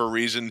whatever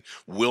reason,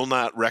 will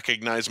not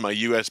recognize my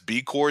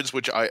USB cords,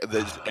 which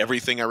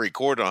everything I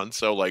record on.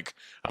 So like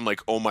I'm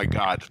like, oh my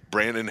god,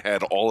 Brandon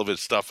had all of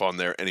his stuff on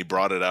there, and he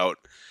brought it out,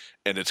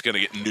 and it's gonna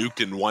get nuked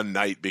in one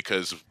night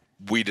because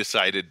we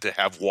decided to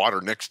have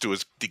water next to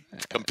his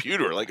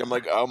computer. Like, I'm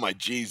like, oh my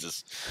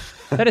Jesus.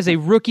 That is a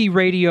rookie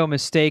radio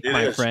mistake,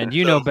 my friend.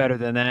 You know better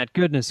than that.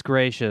 Goodness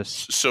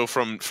gracious. So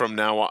from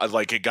now on,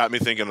 like, it got me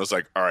thinking. I was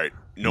like, all right,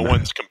 no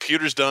one's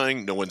computer's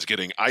dying. No one's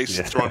getting ice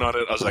thrown on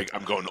it. I was like,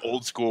 I'm going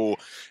old school.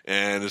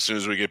 And as soon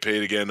as we get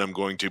paid again, I'm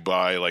going to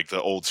buy like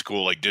the old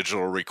school, like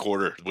digital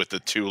recorder with the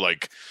two,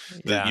 like,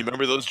 you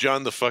remember those,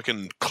 John? The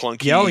fucking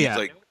clunky,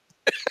 like,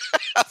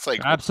 it's like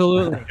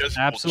absolutely, we'll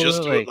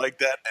just do it like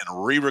that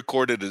and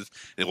re-record it. And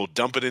we'll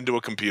dump it into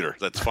a computer.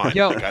 That's fine.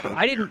 Yo,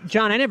 I didn't,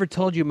 John. I never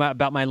told you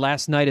about my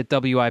last night at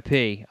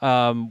WIP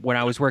when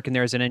I was working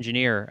there as an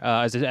engineer,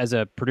 as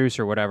a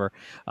producer, whatever.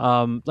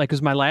 Like it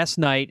was my last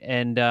night,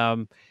 and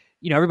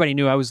everybody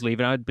knew I was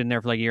leaving. I had been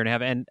there for like a year and a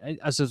half, and it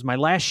was my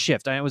last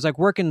shift. I was like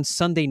working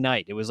Sunday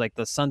night. It was like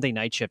the Sunday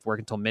night shift,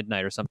 working until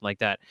midnight or something like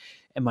that.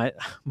 And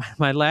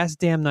my last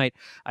damn night,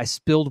 I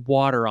spilled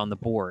water on the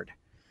board.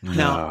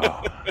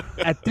 Now,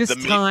 at this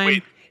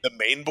time, the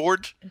main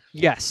board?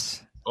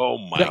 Yes. Oh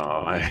my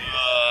god!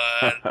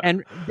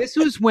 And this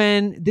was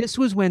when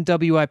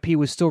WIP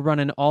was still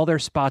running all their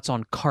spots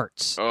on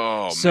carts.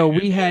 Oh, so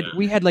we had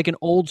like an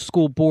old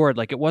school board,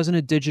 like it wasn't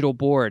a digital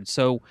board.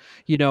 So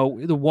the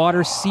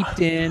water seeped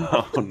in,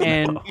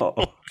 and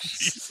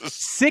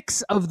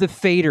 6 of the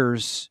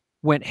faders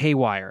went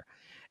haywire,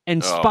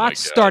 and spots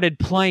started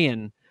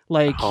playing.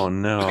 Like, oh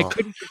no! I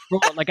couldn't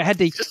control it. Like I had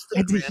to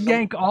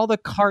yank all the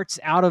carts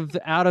out of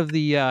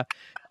the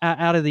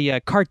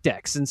cart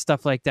decks and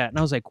stuff like that. And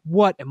I was like,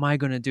 what am I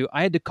going to do?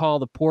 I had to call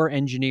the poor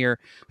engineer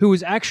who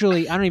was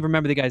actually, I don't even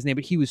remember the guy's name,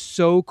 but he was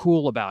so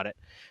cool about it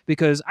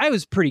because I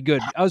was pretty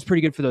good. I was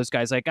pretty good for those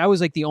guys. Like I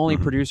was like the only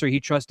producer he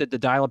trusted to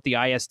dial up the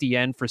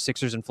ISDN for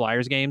Sixers and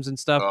Flyers games and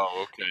stuff.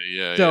 Oh, okay.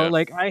 Yeah. So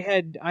like I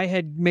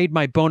had made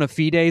my bona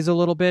fides a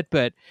little bit,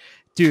 but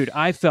dude,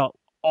 I felt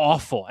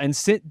awful. And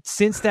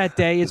since that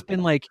day, it's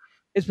been like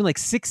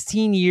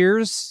 16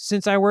 years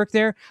since I worked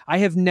there. I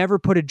have never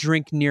put a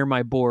drink near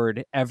my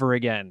board ever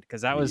again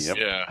because that was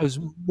I was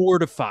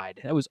mortified.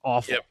 That was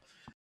awful. Yep.